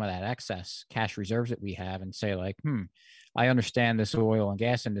take some of that excess cash reserves that we have and say I understand this oil and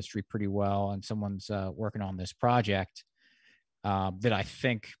gas industry pretty well, and someone's working on this project that I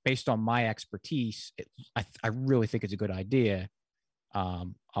think, based on my expertise, I really think it's a good idea. I'll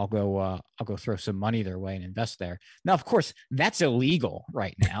go throw some money their way and invest there. Now, of course, that's illegal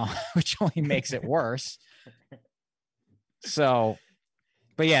right now, which only makes it worse. So,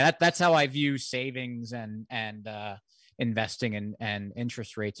 but yeah, that's how I view savings and investing and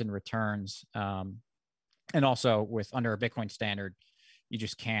interest rates and returns. And also under a Bitcoin standard, you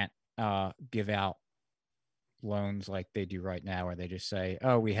just can't give out loans like they do right now, where they just say,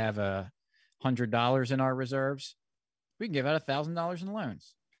 oh, we have $100 in our reserves. We can give out $1,000 in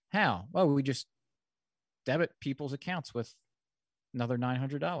loans. How? Well, we just debit people's accounts with another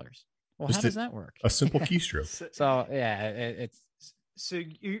 $900. Well, how does that work? A simple keystroke. So yeah, it's. So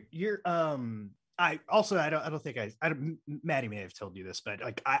you're I don't think Maddie may have told you this, but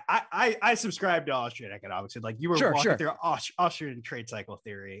I subscribe to Austrian economics, and you were walking through Austrian trade cycle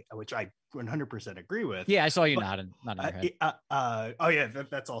theory, which I 100% agree with. Yeah, I saw you nodding your head. Oh yeah,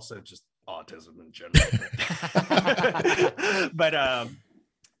 that's also just autism in general. But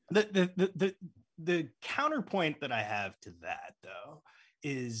the counterpoint that I have to that though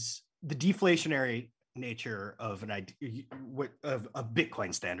is the deflationary nature of what of a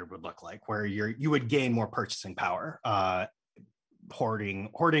Bitcoin standard would look like, where you would gain more purchasing power, hoarding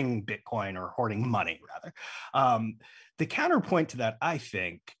Bitcoin, or hoarding money rather. The counterpoint to that, I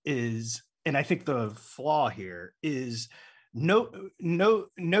think, is, and I think the flaw here is, no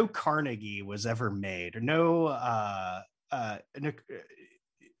Carnegie was ever made, or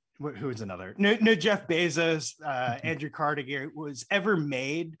who is another? No Jeff Bezos, Andrew Carnegie was ever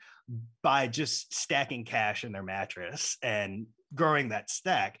made by just stacking cash in their mattress and growing that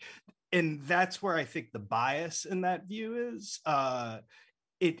stack. And that's where I think the bias in that view is.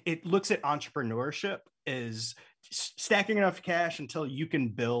 It looks at entrepreneurship as stacking enough cash until you can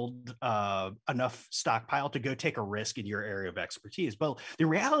build enough stockpile to go take a risk in your area of expertise. But the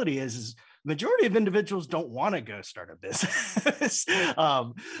reality is the majority of individuals don't want to go start a business.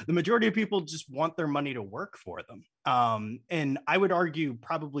 The majority of people just want their money to work for them. And I would argue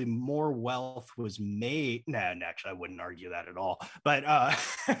probably more wealth was made. No, actually, I wouldn't argue that at all. But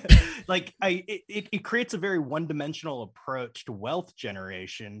it creates a very one-dimensional approach to wealth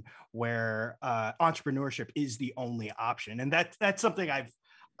generation, where entrepreneurship is the only option. And that's something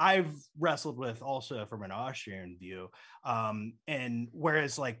I've wrestled with also from an Austrian view. And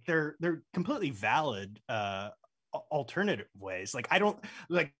whereas they're completely valid alternative ways.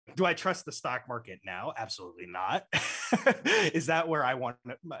 Do I trust the stock market now? Absolutely not. Is that where I want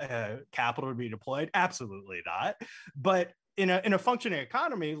capital to be deployed? Absolutely not. But in a functioning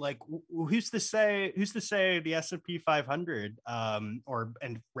economy, who's to say the S&P 500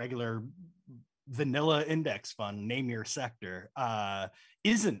 and regular vanilla index fund, name your sector,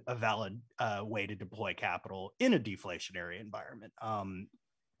 isn't a valid way to deploy capital in a deflationary environment.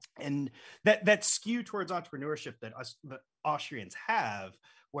 And that skew towards entrepreneurship that the Austrians have,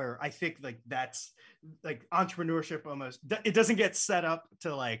 where I think that's entrepreneurship almost, it doesn't get set up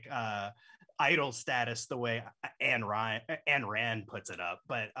to idle status the way Ayn Rand puts it up.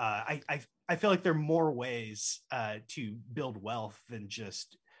 But I feel like there are more ways to build wealth than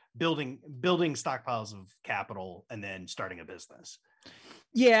just building stockpiles of capital and then starting a business.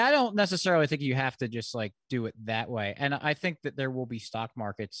 Yeah, I don't necessarily think you have to just do it that way. And I think that there will be stock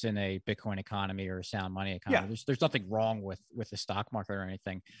markets in a Bitcoin economy or a sound money economy. Yeah. There's nothing wrong with the stock market or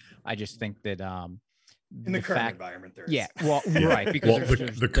anything. I just think that in the current environment there is. Yeah, well, right, because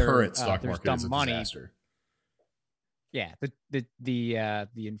the current stock market is a disaster. Yeah, the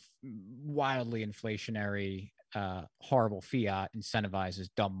wildly inflationary horrible fiat incentivizes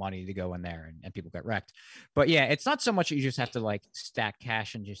dumb money to go in there and people get wrecked. But yeah, it's not so much that you just have to like stack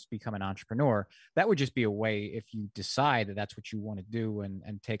cash and just become an entrepreneur. That would just be a way, if you decide that that's what you want to do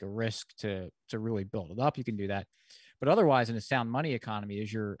and take a risk to really build it up, you can do that. But otherwise, in a sound money economy,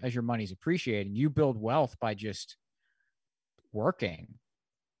 as your money's appreciating, you build wealth by just working,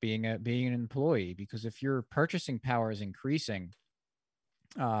 being an employee. Because if your purchasing power is increasing,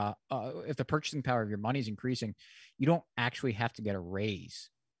 if the purchasing power of your money is increasing, you don't actually have to get a raise,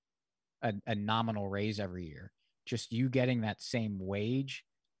 a nominal raise every year. Just you getting that same wage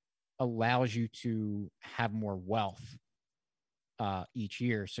allows you to have more wealth each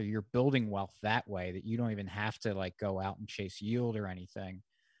year. So you're building wealth that way, that you don't even have to like go out and chase yield or anything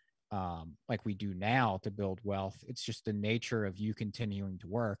like we do now to build wealth. It's just the nature of you continuing to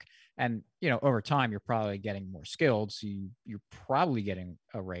work. And, over time, you're probably getting more skilled. So you're probably getting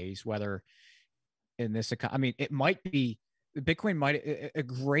a raise, whether in this, it might be, Bitcoin might, a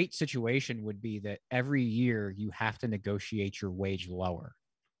great situation would be that every year you have to negotiate your wage lower,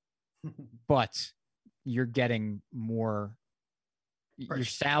 but you're getting more, your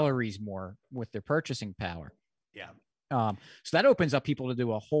salaries more with their purchasing power. Yeah. So that opens up people to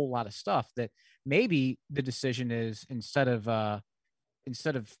do a whole lot of stuff that maybe the decision is instead of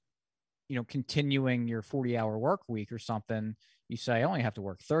continuing your 40-hour work week or something, you say, I only have to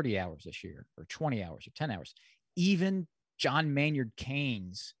work 30 hours this year, or 20 hours, or 10 hours. Even John Maynard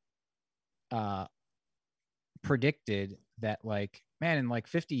Keynes predicted that, like, man, in like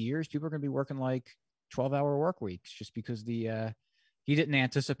 50 years, people are going to be working like 12-hour work weeks, just because he didn't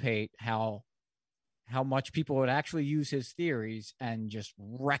anticipate how much people would actually use his theories and just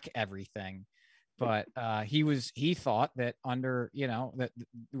wreck everything. But he thought that that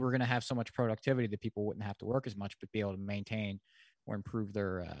we're going to have so much productivity that people wouldn't have to work as much, but be able to maintain or improve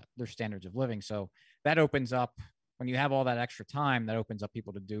their standards of living. So that opens up, when you have all that extra time, that opens up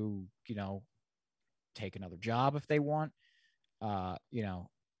people to do, take another job if they want,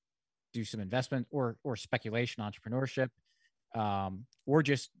 do some investment or speculation entrepreneurship, or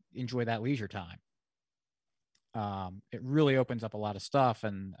just enjoy that leisure time. It really opens up a lot of stuff.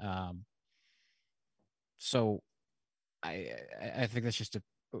 And so I think that's just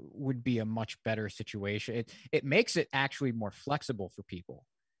would be a much better situation. It makes it actually more flexible for people,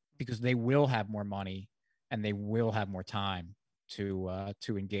 because they will have more money and they will have more time to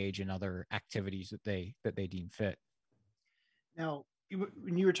engage in other activities that they deem fit. Now,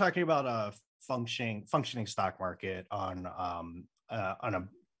 when you were talking about a functioning stock market on a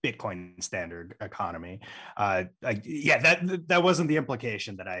Bitcoin standard economy, that wasn't the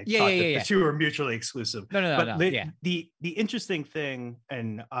implication that I thought that the two were mutually exclusive. No. The interesting thing,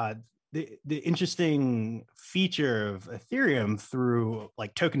 and the interesting feature of Ethereum through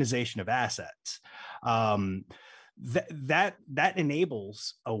like tokenization of assets, that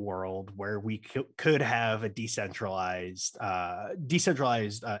enables a world where we could have a decentralized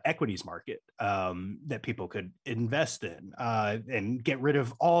equities market that people could invest in and get rid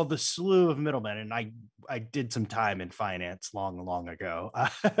of all the slew of middlemen. And I did some time in finance long ago.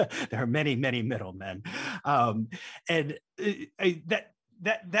 There are many middlemen, and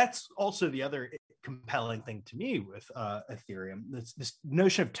that's also the other compelling thing to me with Ethereum. This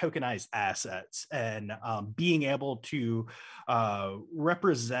notion of tokenized assets and being able to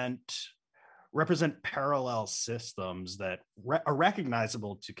represent parallel systems that are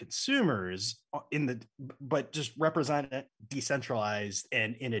recognizable to consumers but just represent it decentralized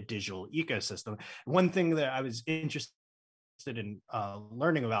and in a digital ecosystem. One thing that I was interested in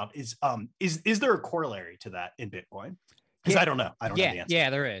learning about is there a corollary to that in Bitcoin? Because I don't know. I don't know the answer.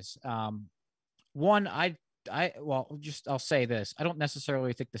 Yeah, there is. One, I'll say this. I don't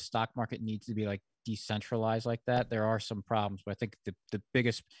necessarily think the stock market needs to be like decentralized like that. There are some problems, but I think the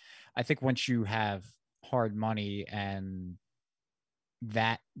biggest, once you have hard money, and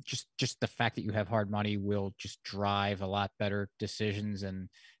that just the fact that you have hard money will just drive a lot better decisions, and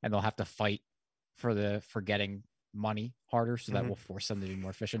they'll have to fight for getting money harder. So that will force them to be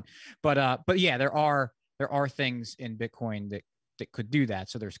more efficient. But yeah, there are things in Bitcoin that could do that.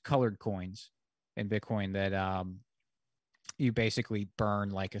 So there's colored coins in Bitcoin that you basically burn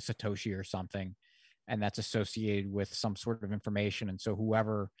like a Satoshi or something, and that's associated with some sort of information. And so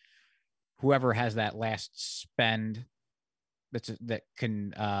whoever has that last spend that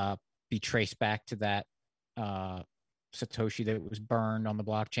can be traced back to that Satoshi that was burned on the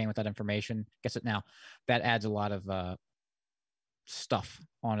blockchain with that information gets it. Now that adds a lot of stuff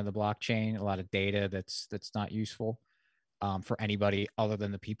onto the blockchain, a lot of data that's not useful for anybody other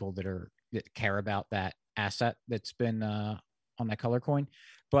than the people that care about that asset that's been on that color coin.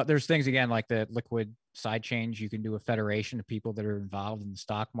 But there's things, again, like the liquid side chains. You can do a federation of people that are involved in the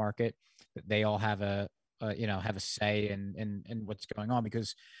stock market, that they all have have a say in what's going on.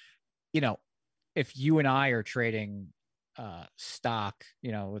 Because, if you and I are trading stock,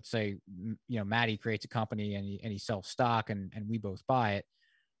 let's say, Maddie creates a company and he sells stock and we both buy it.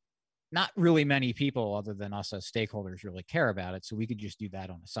 Not really many people other than us as stakeholders really care about it. So we could just do that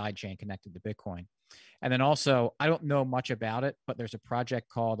on a side chain connected to Bitcoin. And then also, I don't know much about it, but there's a project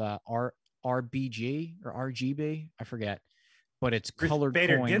called RBG or RGB. I forget, but it's colored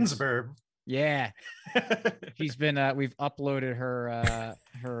Bader coins. Ginsburg. Yeah. She's been, we've uploaded her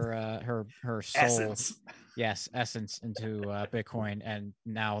soul. Essence. Yes. Essence into Bitcoin. And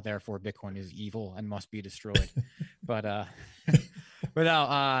now therefore Bitcoin is evil and must be destroyed. but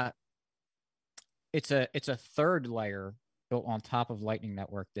no, it's a third layer built on top of Lightning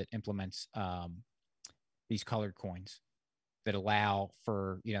Network that implements these colored coins that allow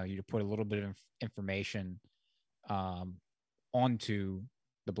for you to put a little bit of information onto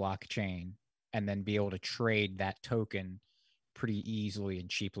the blockchain and then be able to trade that token pretty easily and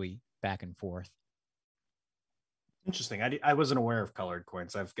cheaply back and forth. Interesting. I wasn't aware of colored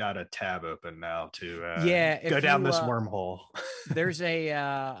coins. I've got a tab open now to go down this wormhole. There's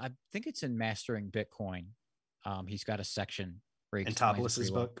I think it's in Mastering Bitcoin. He's got a section where he in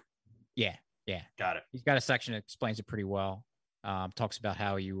Topless's book. Yeah. Got it. He's got a section that explains it pretty well. Talks about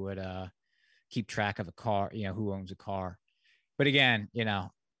how you would keep track of a car, who owns a car. But again,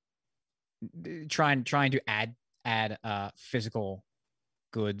 trying to add physical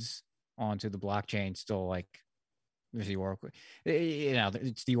goods onto the blockchain still like. There's the Oracle,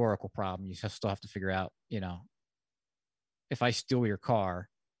 it's the Oracle problem. You still have to figure out, if I steal your car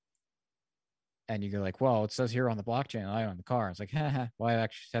and you go like, well, it says here on the blockchain, I own the car. It's like, well, I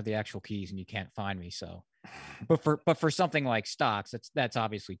actually have the actual keys and you can't find me. So, but for something like stocks, that's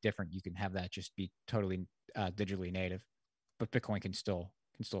obviously different. You can have that just be totally digitally native, but Bitcoin can still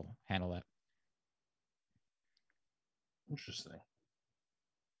handle that. Interesting.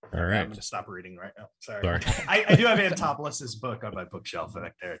 All right. I'm going to stop reading right now. Sorry. I do have Antopolis's book on my bookshelf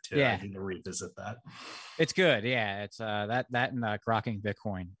back there too. Yeah. I need to revisit that. It's good. Yeah. It's that and Grokking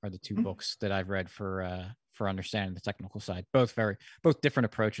Bitcoin are the two books that I've read for understanding the technical side. Both different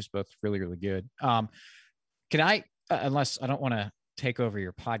approaches, both really, really good. Can I, unless I don't want to take over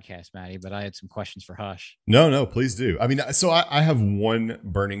your podcast, Maddie, but I had some questions for Hush. No, please do. I mean, so I have one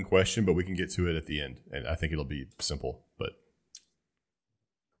burning question, but we can get to it at the end. And I think it'll be simple, but.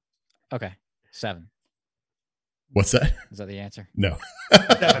 Okay. 7. What's that? Is that the answer? No.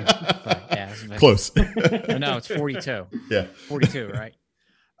 7. Yeah, close. No, it's 42. Yeah. 42, right?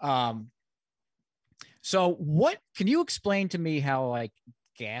 So what can you explain to me how like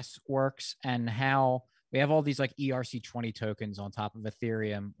gas works and how we have all these like ERC20 tokens on top of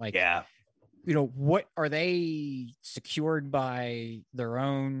Ethereum? Like, yeah. What are they secured by their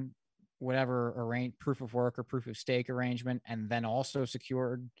own whatever proof of work or proof of stake arrangement, and then also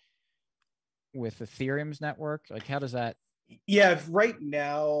secured with Ethereum's network? Like, how does that? Yeah, right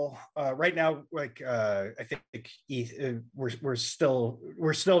now, like I think we're still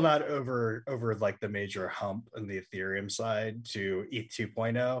not over like the major hump on the Ethereum side to ETH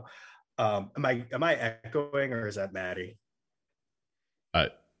 2.0. Am I echoing, or is that Maddie? I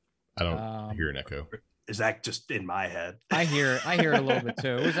don't hear an echo. Is that just in my head? I hear it a little bit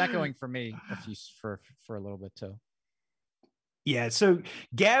too. It was echoing for me for a little bit too. Yeah, so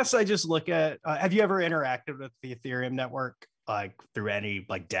gas, I just look at, have you ever interacted with the Ethereum network, like through any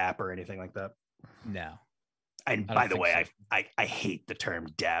like dApp or anything like that? No. And by the way, so. I hate the term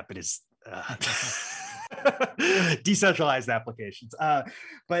dApp. It is decentralized applications.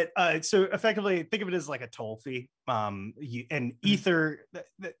 But so effectively think of it as like a toll fee. And Ether,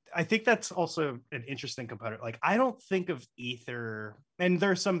 I think that's also an interesting component. Like, I don't think of Ether, and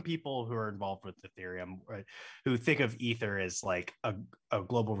there are some people who are involved with Ethereum, right, who think of Ether as like a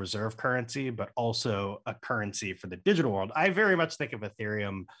global reserve currency, but also a currency for the digital world. I very much think of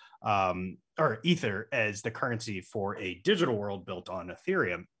Ethereum or Ether as the currency for a digital world built on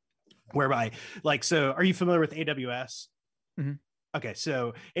Ethereum. Whereby, like, so are you familiar with AWS? Mm-hmm. Okay,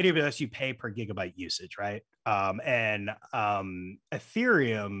 so AWS, you pay per gigabyte usage, right? And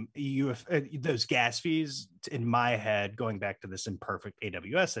Ethereum, you have those gas fees, in my head, going back to this imperfect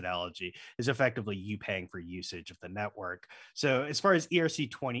AWS analogy, is effectively you paying for usage of the network. So as far as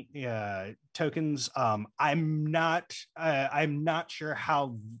ERC20 tokens, I'm not sure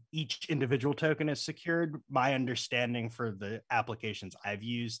how each individual token is secured. My understanding for the applications I've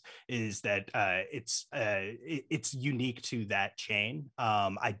used is that it's unique to that chain.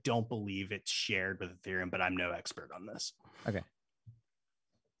 I don't believe it's shared with Ethereum, but I'm no expert on this. Okay.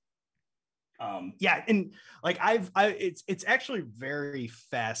 Yeah, and like it's actually very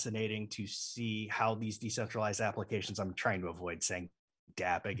fascinating to see how these decentralized applications, I'm trying to avoid saying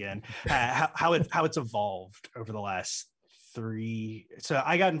dApp again, how it's evolved over the last three. So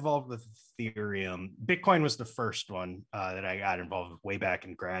I got involved with Ethereum. Bitcoin was the first one that I got involved with way back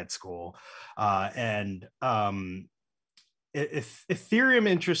in grad school, and if Ethereum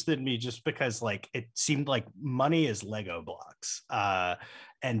interested me just because like it seemed like money is Lego blocks,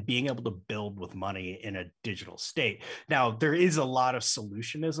 and being able to build with money in a digital state. Now there is a lot of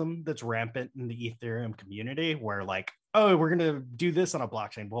solutionism that's rampant in the Ethereum community where like, oh, we're going to do this on a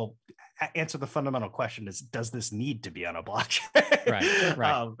blockchain. Well, answer the fundamental question is, does this need to be on a blockchain?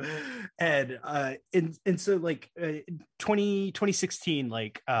 Right. And so like 2016,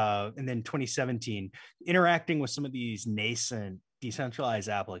 like, and then 2017, interacting with some of these nascent decentralized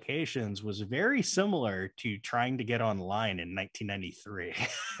applications was very similar to trying to get online in 1993.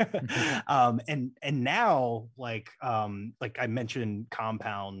 And now like I mentioned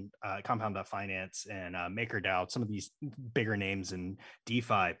Compound.finance and MakerDAO, some of these bigger names in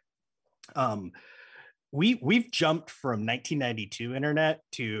DeFi. We've jumped from 1992 internet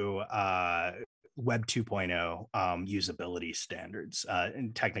to Web 2.0 usability standards,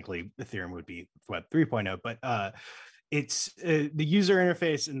 and technically Ethereum would be Web 3.0, but it's the user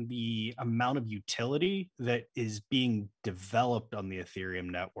interface and the amount of utility that is being developed on the Ethereum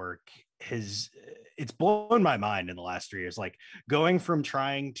network it's blown my mind in the last 3 years. Like going from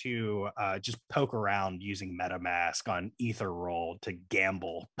trying to just poke around using MetaMask on Etherroll to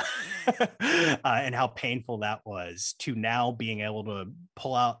gamble and how painful that was, to now being able to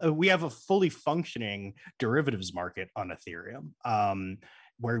pull out. We have a fully functioning derivatives market on Ethereum,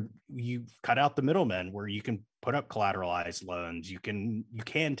 where you cut out the middlemen, where you can put up collateralized loans, you can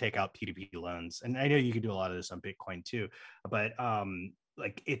take out P2P loans, and I know you can do a lot of this on Bitcoin too, but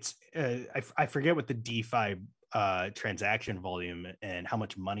like it's I forget what the DeFi transaction volume and how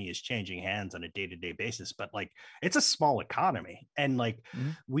much money is changing hands on a day-to-day basis, but like it's a small economy, and like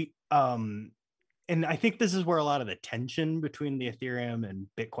we and I think this is where a lot of the tension between the Ethereum and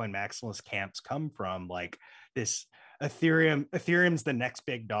Bitcoin maximalist camps come from. Like this Ethereum's the next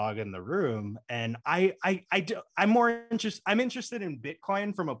big dog in the room, and I'm interested in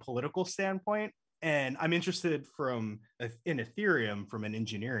Bitcoin from a political standpoint, and I'm interested in Ethereum from an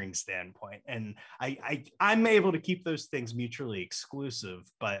engineering standpoint, and I'm able to keep those things mutually exclusive,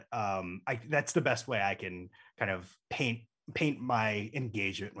 but that's the best way I can kind of paint my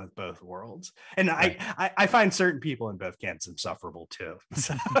engagement with both worlds. And right. I find certain people in both camps insufferable too.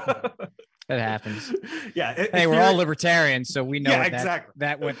 It happens. Yeah. Hey, we're all libertarians, so we know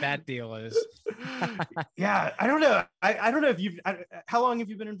exactly what that deal is. Yeah. I don't know. I don't know if how long have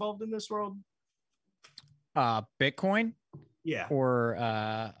you been involved in this world? Bitcoin? Yeah. Or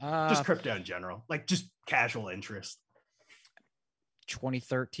just crypto in general, like just casual interest.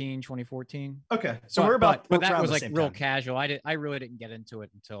 2013, 2014. Okay. So but that was like real casual. I really didn't get into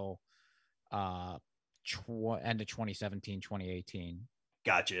it until end of 2017, 2018.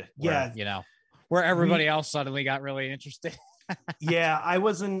 Gotcha. Yeah. Where everybody else suddenly got really interested. Yeah, I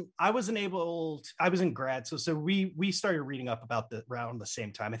was in grad. So we started reading up about around the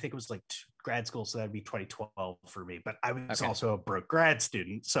same time. I think it was like grad school. So that'd be 2012 for me, but I was also a broke grad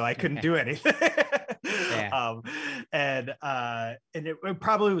student, so I couldn't do anything. Yeah. And it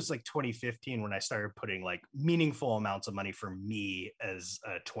probably was like 2015 when I started putting like meaningful amounts of money for me as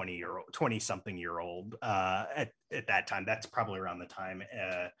a 20 something year old at that time. That's probably around the time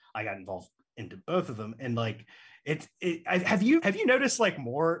I got involved into both of them. And like have you noticed like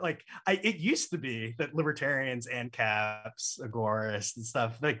more like it used to be that libertarians and caps, agorists and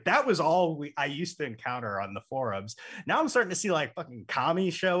stuff like that was all I used to encounter on the forums. Now I'm starting to see like fucking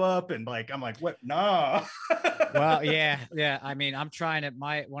commies show up, and like I'm like, what? No. Well, yeah. I mean, I'm trying to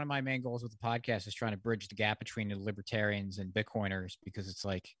one of my main goals with the podcast is trying to bridge the gap between the libertarians and Bitcoiners, because it's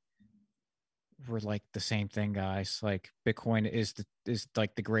like we're like the same thing, guys. Like Bitcoin is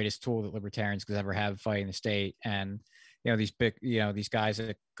like the greatest tool that libertarians could ever have fighting the state. And these guys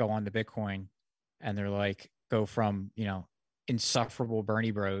that go on to Bitcoin and they're like go from insufferable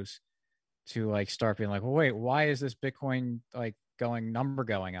Bernie bros to like start being like, well, wait, why is this Bitcoin like going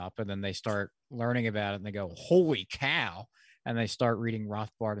up? And then they start learning about it and they go, holy cow. And they start reading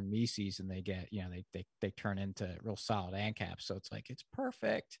Rothbard and Mises, and they get, they turn into real solid ANCAPs. So it's like, it's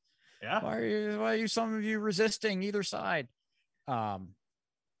perfect. Yeah. Why are you some of you resisting either side? Yeah.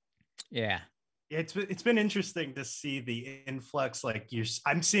 It's been interesting to see the influx. Like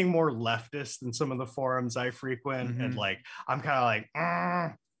I'm seeing more leftists than some of the forums I frequent, and like I'm kind of like,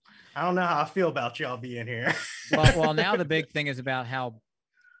 I don't know how I feel about y'all being here. well, now the big thing is about how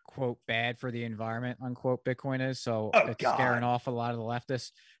quote bad for the environment unquote Bitcoin is. So Oh, it's God. scaring off a lot of the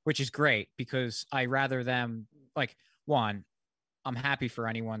leftists, which is great because I rather them like one. I'm happy for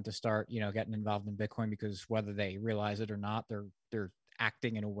anyone to start, getting involved in Bitcoin because whether they realize it or not, they're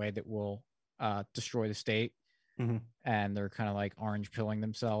acting in a way that will destroy the state, and they're kind of like orange pilling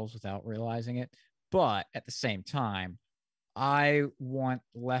themselves without realizing it. But at the same time, I want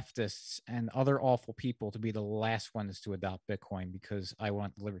leftists and other awful people to be the last ones to adopt Bitcoin because I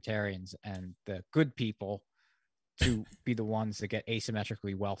want libertarians and the good people to be the ones that get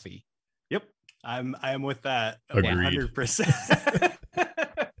asymmetrically wealthy. Yep. I'm with that. Agreed. 100%.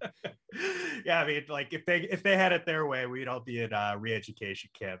 Yeah, I mean, like if they had it their way, we'd all be in re-education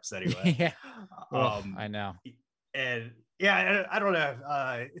camps anyway. Yeah. I know. And yeah, I don't know.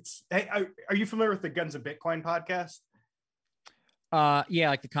 Hey, are you familiar with the Guns and Bitcoin podcast? Yeah,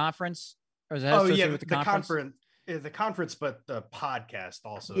 like the conference, or is that associated with the conference? The conference, but the podcast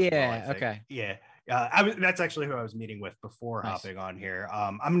also. Yeah. Well, okay. Yeah. That's actually who I was meeting with before hopping on here.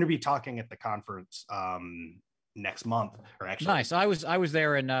 I'm going to be talking at the conference next month, or actually. Nice. I was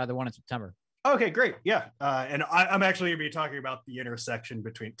there in the one in September. Okay, great. Yeah. And I'm actually going to be talking about the intersection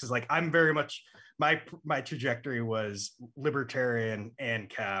between, because like I'm very much, my trajectory was libertarian,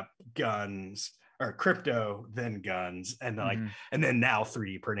 ANCAP, guns, or crypto, then guns, and then and then now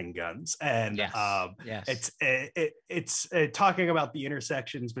 3D printing guns. And yes. It's talking about the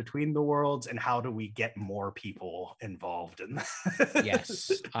intersections between the worlds and how do we get more people involved in that. Yes.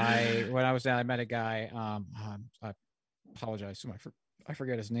 When I was down, I met a guy. I apologize to I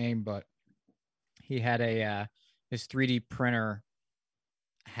forget his name, but he had his 3D printer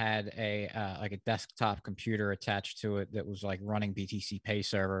had like a desktop computer attached to it that was like running BTC Pay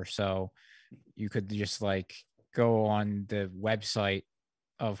server. So you could just like go on the website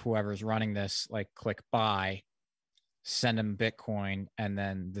of whoever's running this, like click buy, send them Bitcoin, and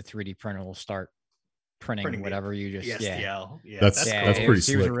then the 3D printer will start printing whatever you just STL. That's pretty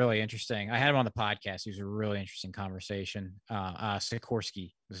slick. He was really interesting. I had him on the podcast. He was a really interesting conversation.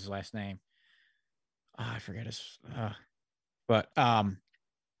 Sikorsky was his last name. I forget his but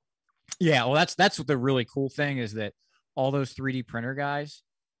yeah, well that's what the really cool thing is, that all those 3D printer guys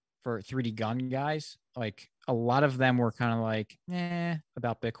for 3D gun guys, like a lot of them were kind of like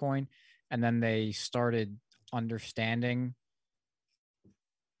about Bitcoin, and then they started understanding,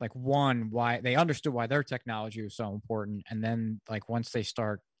 like, one, why they understood why their technology was so important, and then like once they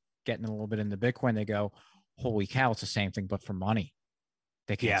start getting a little bit into Bitcoin, they go, holy cow, it's the same thing but for money.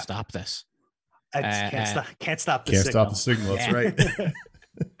 They can't stop this. Can't stop the signal. That's right.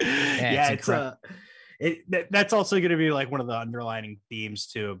 That's also going to be like one of the underlining themes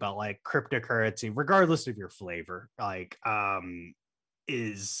too, about like cryptocurrency, regardless of your flavor, like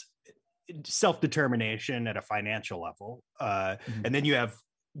is self-determination at a financial level, and then you have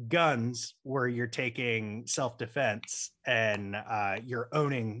guns where you're taking self-defense and you're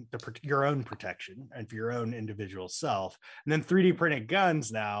owning your own protection and for your own individual self. And then 3D printed guns,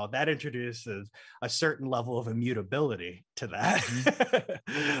 now that introduces a certain level of immutability to that,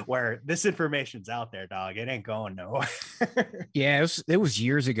 where this information's out there, dog. It ain't going nowhere. Yeah, it was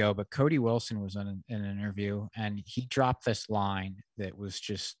years ago, but Cody Wilson was in an interview, and he dropped this line that was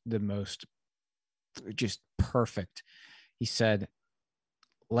just the most just perfect. He said,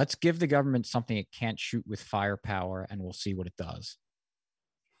 let's give the government something it can't shoot with firepower, and we'll see what it does.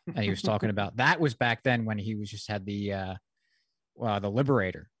 And he was talking about, that was back then when he was just had the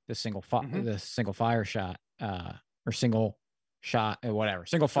Liberator, the single fire shot, or single shot, whatever,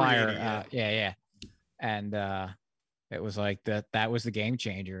 single fire. And it was like that was the game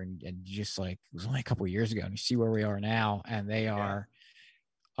changer. And just like, it was only a couple of years ago, and you see where we are now, and they are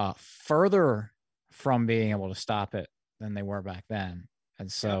further from being able to stop it than they were back then. And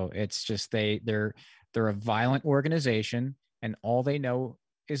so it's just they're a violent organization, and all they know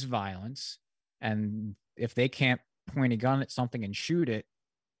is violence. And if they can't point a gun at something and shoot it,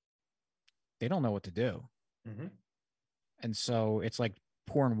 they don't know what to do. And so it's like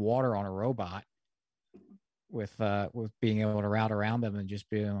pouring water on a robot with being able to route around them and just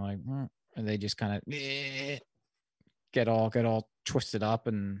being like, and they just kind of get all twisted up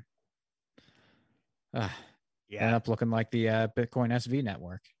and end up looking like the Bitcoin SV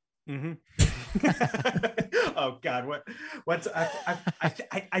network. Oh God, what's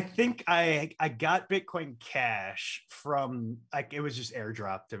I think I got Bitcoin Cash from, like, it was just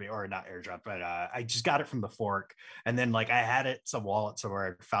airdropped to me, or not airdrop, but I just got it from the fork, and then like I had it some wallet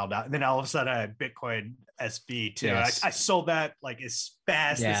somewhere, I found out, and then all of a sudden I had Bitcoin SV too. I sold that like as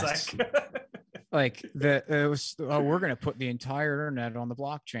fast as I could. Like it was, oh, we're going to put the entire internet on the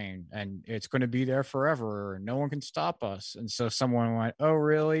blockchain and it's going to be there forever and no one can stop us. And so someone went, oh,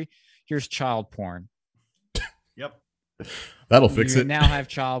 really? Here's child porn. Yep. That'll fix You it. now have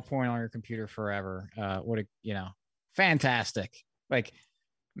child porn on your computer forever. What a, fantastic. Like,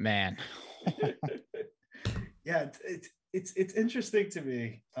 man. Yeah, it's interesting to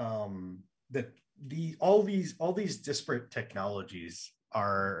me that all these disparate technologies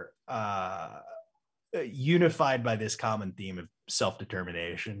are unified by this common theme of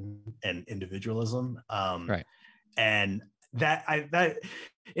self-determination and individualism. Right. And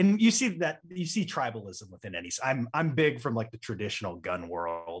and you see tribalism within any. I'm big from like the traditional gun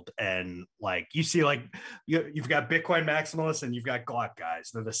world, and like you see like you've got Bitcoin maximalists and you've got Glock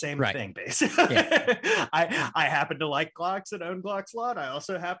guys. They're the same thing basically. Yeah. I happen to like Glocks and own Glocks a lot. I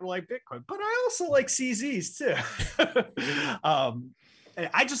also happen to like Bitcoin, but I also like CZs too.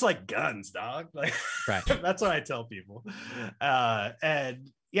 I just like guns, dog. Like, right. That's what I tell people.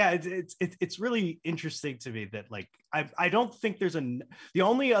 And yeah, it's really interesting to me that like I don't think the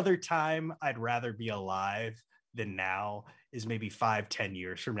only other time I'd rather be alive than now is maybe 5-10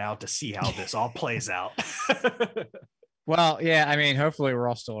 years from now to see how this all plays out. Well, yeah, I mean, hopefully we're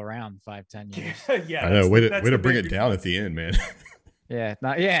all still around 5-10 years. Yeah, I know. Way to bring it down at the end, man.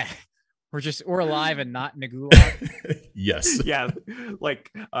 Yeah. We're alive and not in a gulag. Yes. Yeah.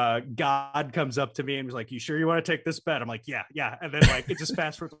 Like God comes up to me and was like, you sure you want to take this bet? I'm like, yeah. And then like it just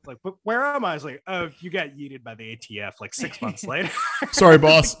fast forward like, but where am I? I was like, oh, you got yeeted by the ATF like 6 months later. Sorry,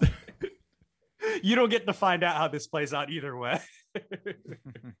 boss. You don't get to find out how this plays out either way.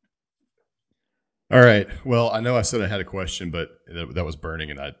 All right. Well, I know I said I had a question, but that was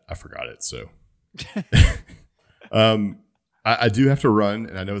burning and I forgot it. So I do have to run,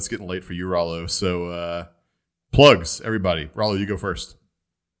 and I know it's getting late for you, Rollo. So plugs, everybody. Rollo, you go first.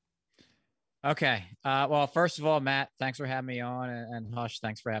 Okay. Well, first of all, Matt, thanks for having me on, and Hush,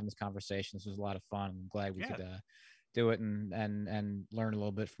 thanks for having this conversation. This was a lot of fun. I'm glad we could do it and learn a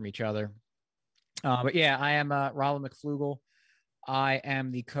little bit from each other. But yeah, I am Rollo McFlugel. I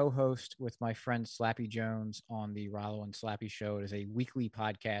am the co-host with my friend Slappy Jones on the Rollo and Slappy Show. It is a weekly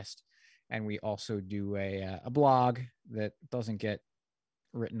podcast. And we also do a blog that doesn't get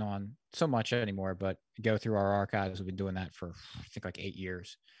written on so much anymore, but go through our archives. We've been doing that for, I think, like 8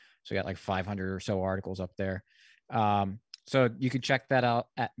 years. So we got like 500 or so articles up there. So you can check that out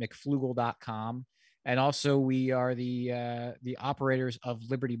at mcflugel.com. And also we are the operators of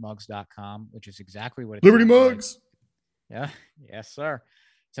libertymugs.com, which is exactly what it's Liberty Mugs. Yeah. Yes, sir.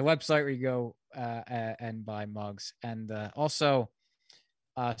 It's a website where you go and buy mugs. And also,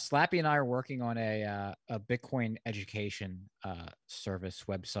 Slappy and I are working on a Bitcoin education service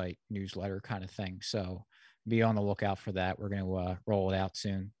website newsletter kind of thing. So be on the lookout for that. We're going to roll it out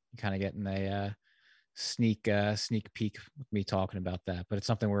soon. Kind of getting a sneak peek with me talking about that, but it's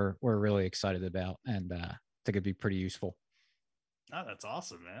something we're really excited about, and I think it'd be pretty useful. Oh, that's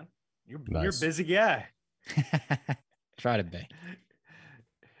awesome, man. You're Nice. a busy guy. Try to be.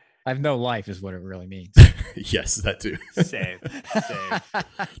 I have no life is what it really means. Yes, that too. Same.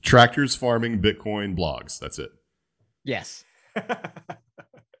 Tractors, farming, Bitcoin, blogs. That's it. Yes.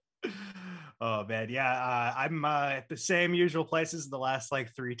 Oh man, yeah. I'm at the same usual places the last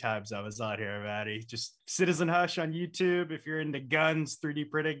like 3 times I was on here, Maddie. Just Citizen Hush on YouTube if you're into guns,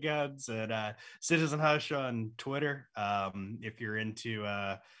 3D printed guns, and Citizen Hush on Twitter if you're into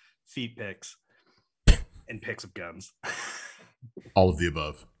feet pics and pics of guns. All of the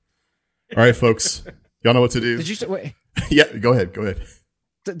above. All right, folks. Y'all know what to do. Did you say? Wait, Yeah, go ahead.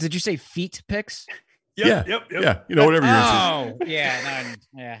 did you say feet pics? Yep. Yeah, you know, whatever you're into. Oh,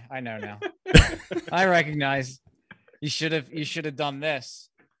 yeah, I know now. I recognize. You should have done this.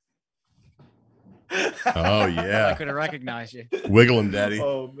 Oh, I yeah. could have recognized you. Wiggle him, daddy.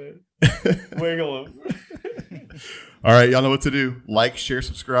 Oh man, wiggle him. All right, y'all know what to do. Like, share,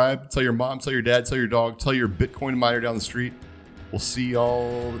 subscribe. Tell your mom, tell your dad, tell your dog, tell your Bitcoin miner down the street. We'll see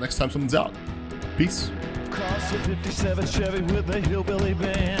y'all the next time something's out. Peace. Across the 57 Chevy with the hillbilly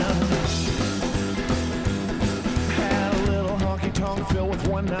band. Had a little honky-tonk filled with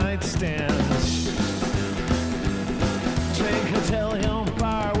one-night stands. Take a Tele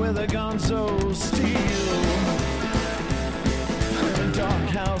bar with a gonzo steel. In a dark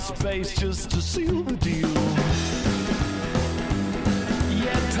house space just to seal the deal.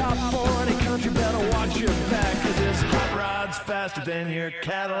 Yeah, top 40 country better watch your back, 'cause this hot rod's faster than your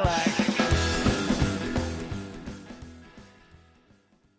Cadillac.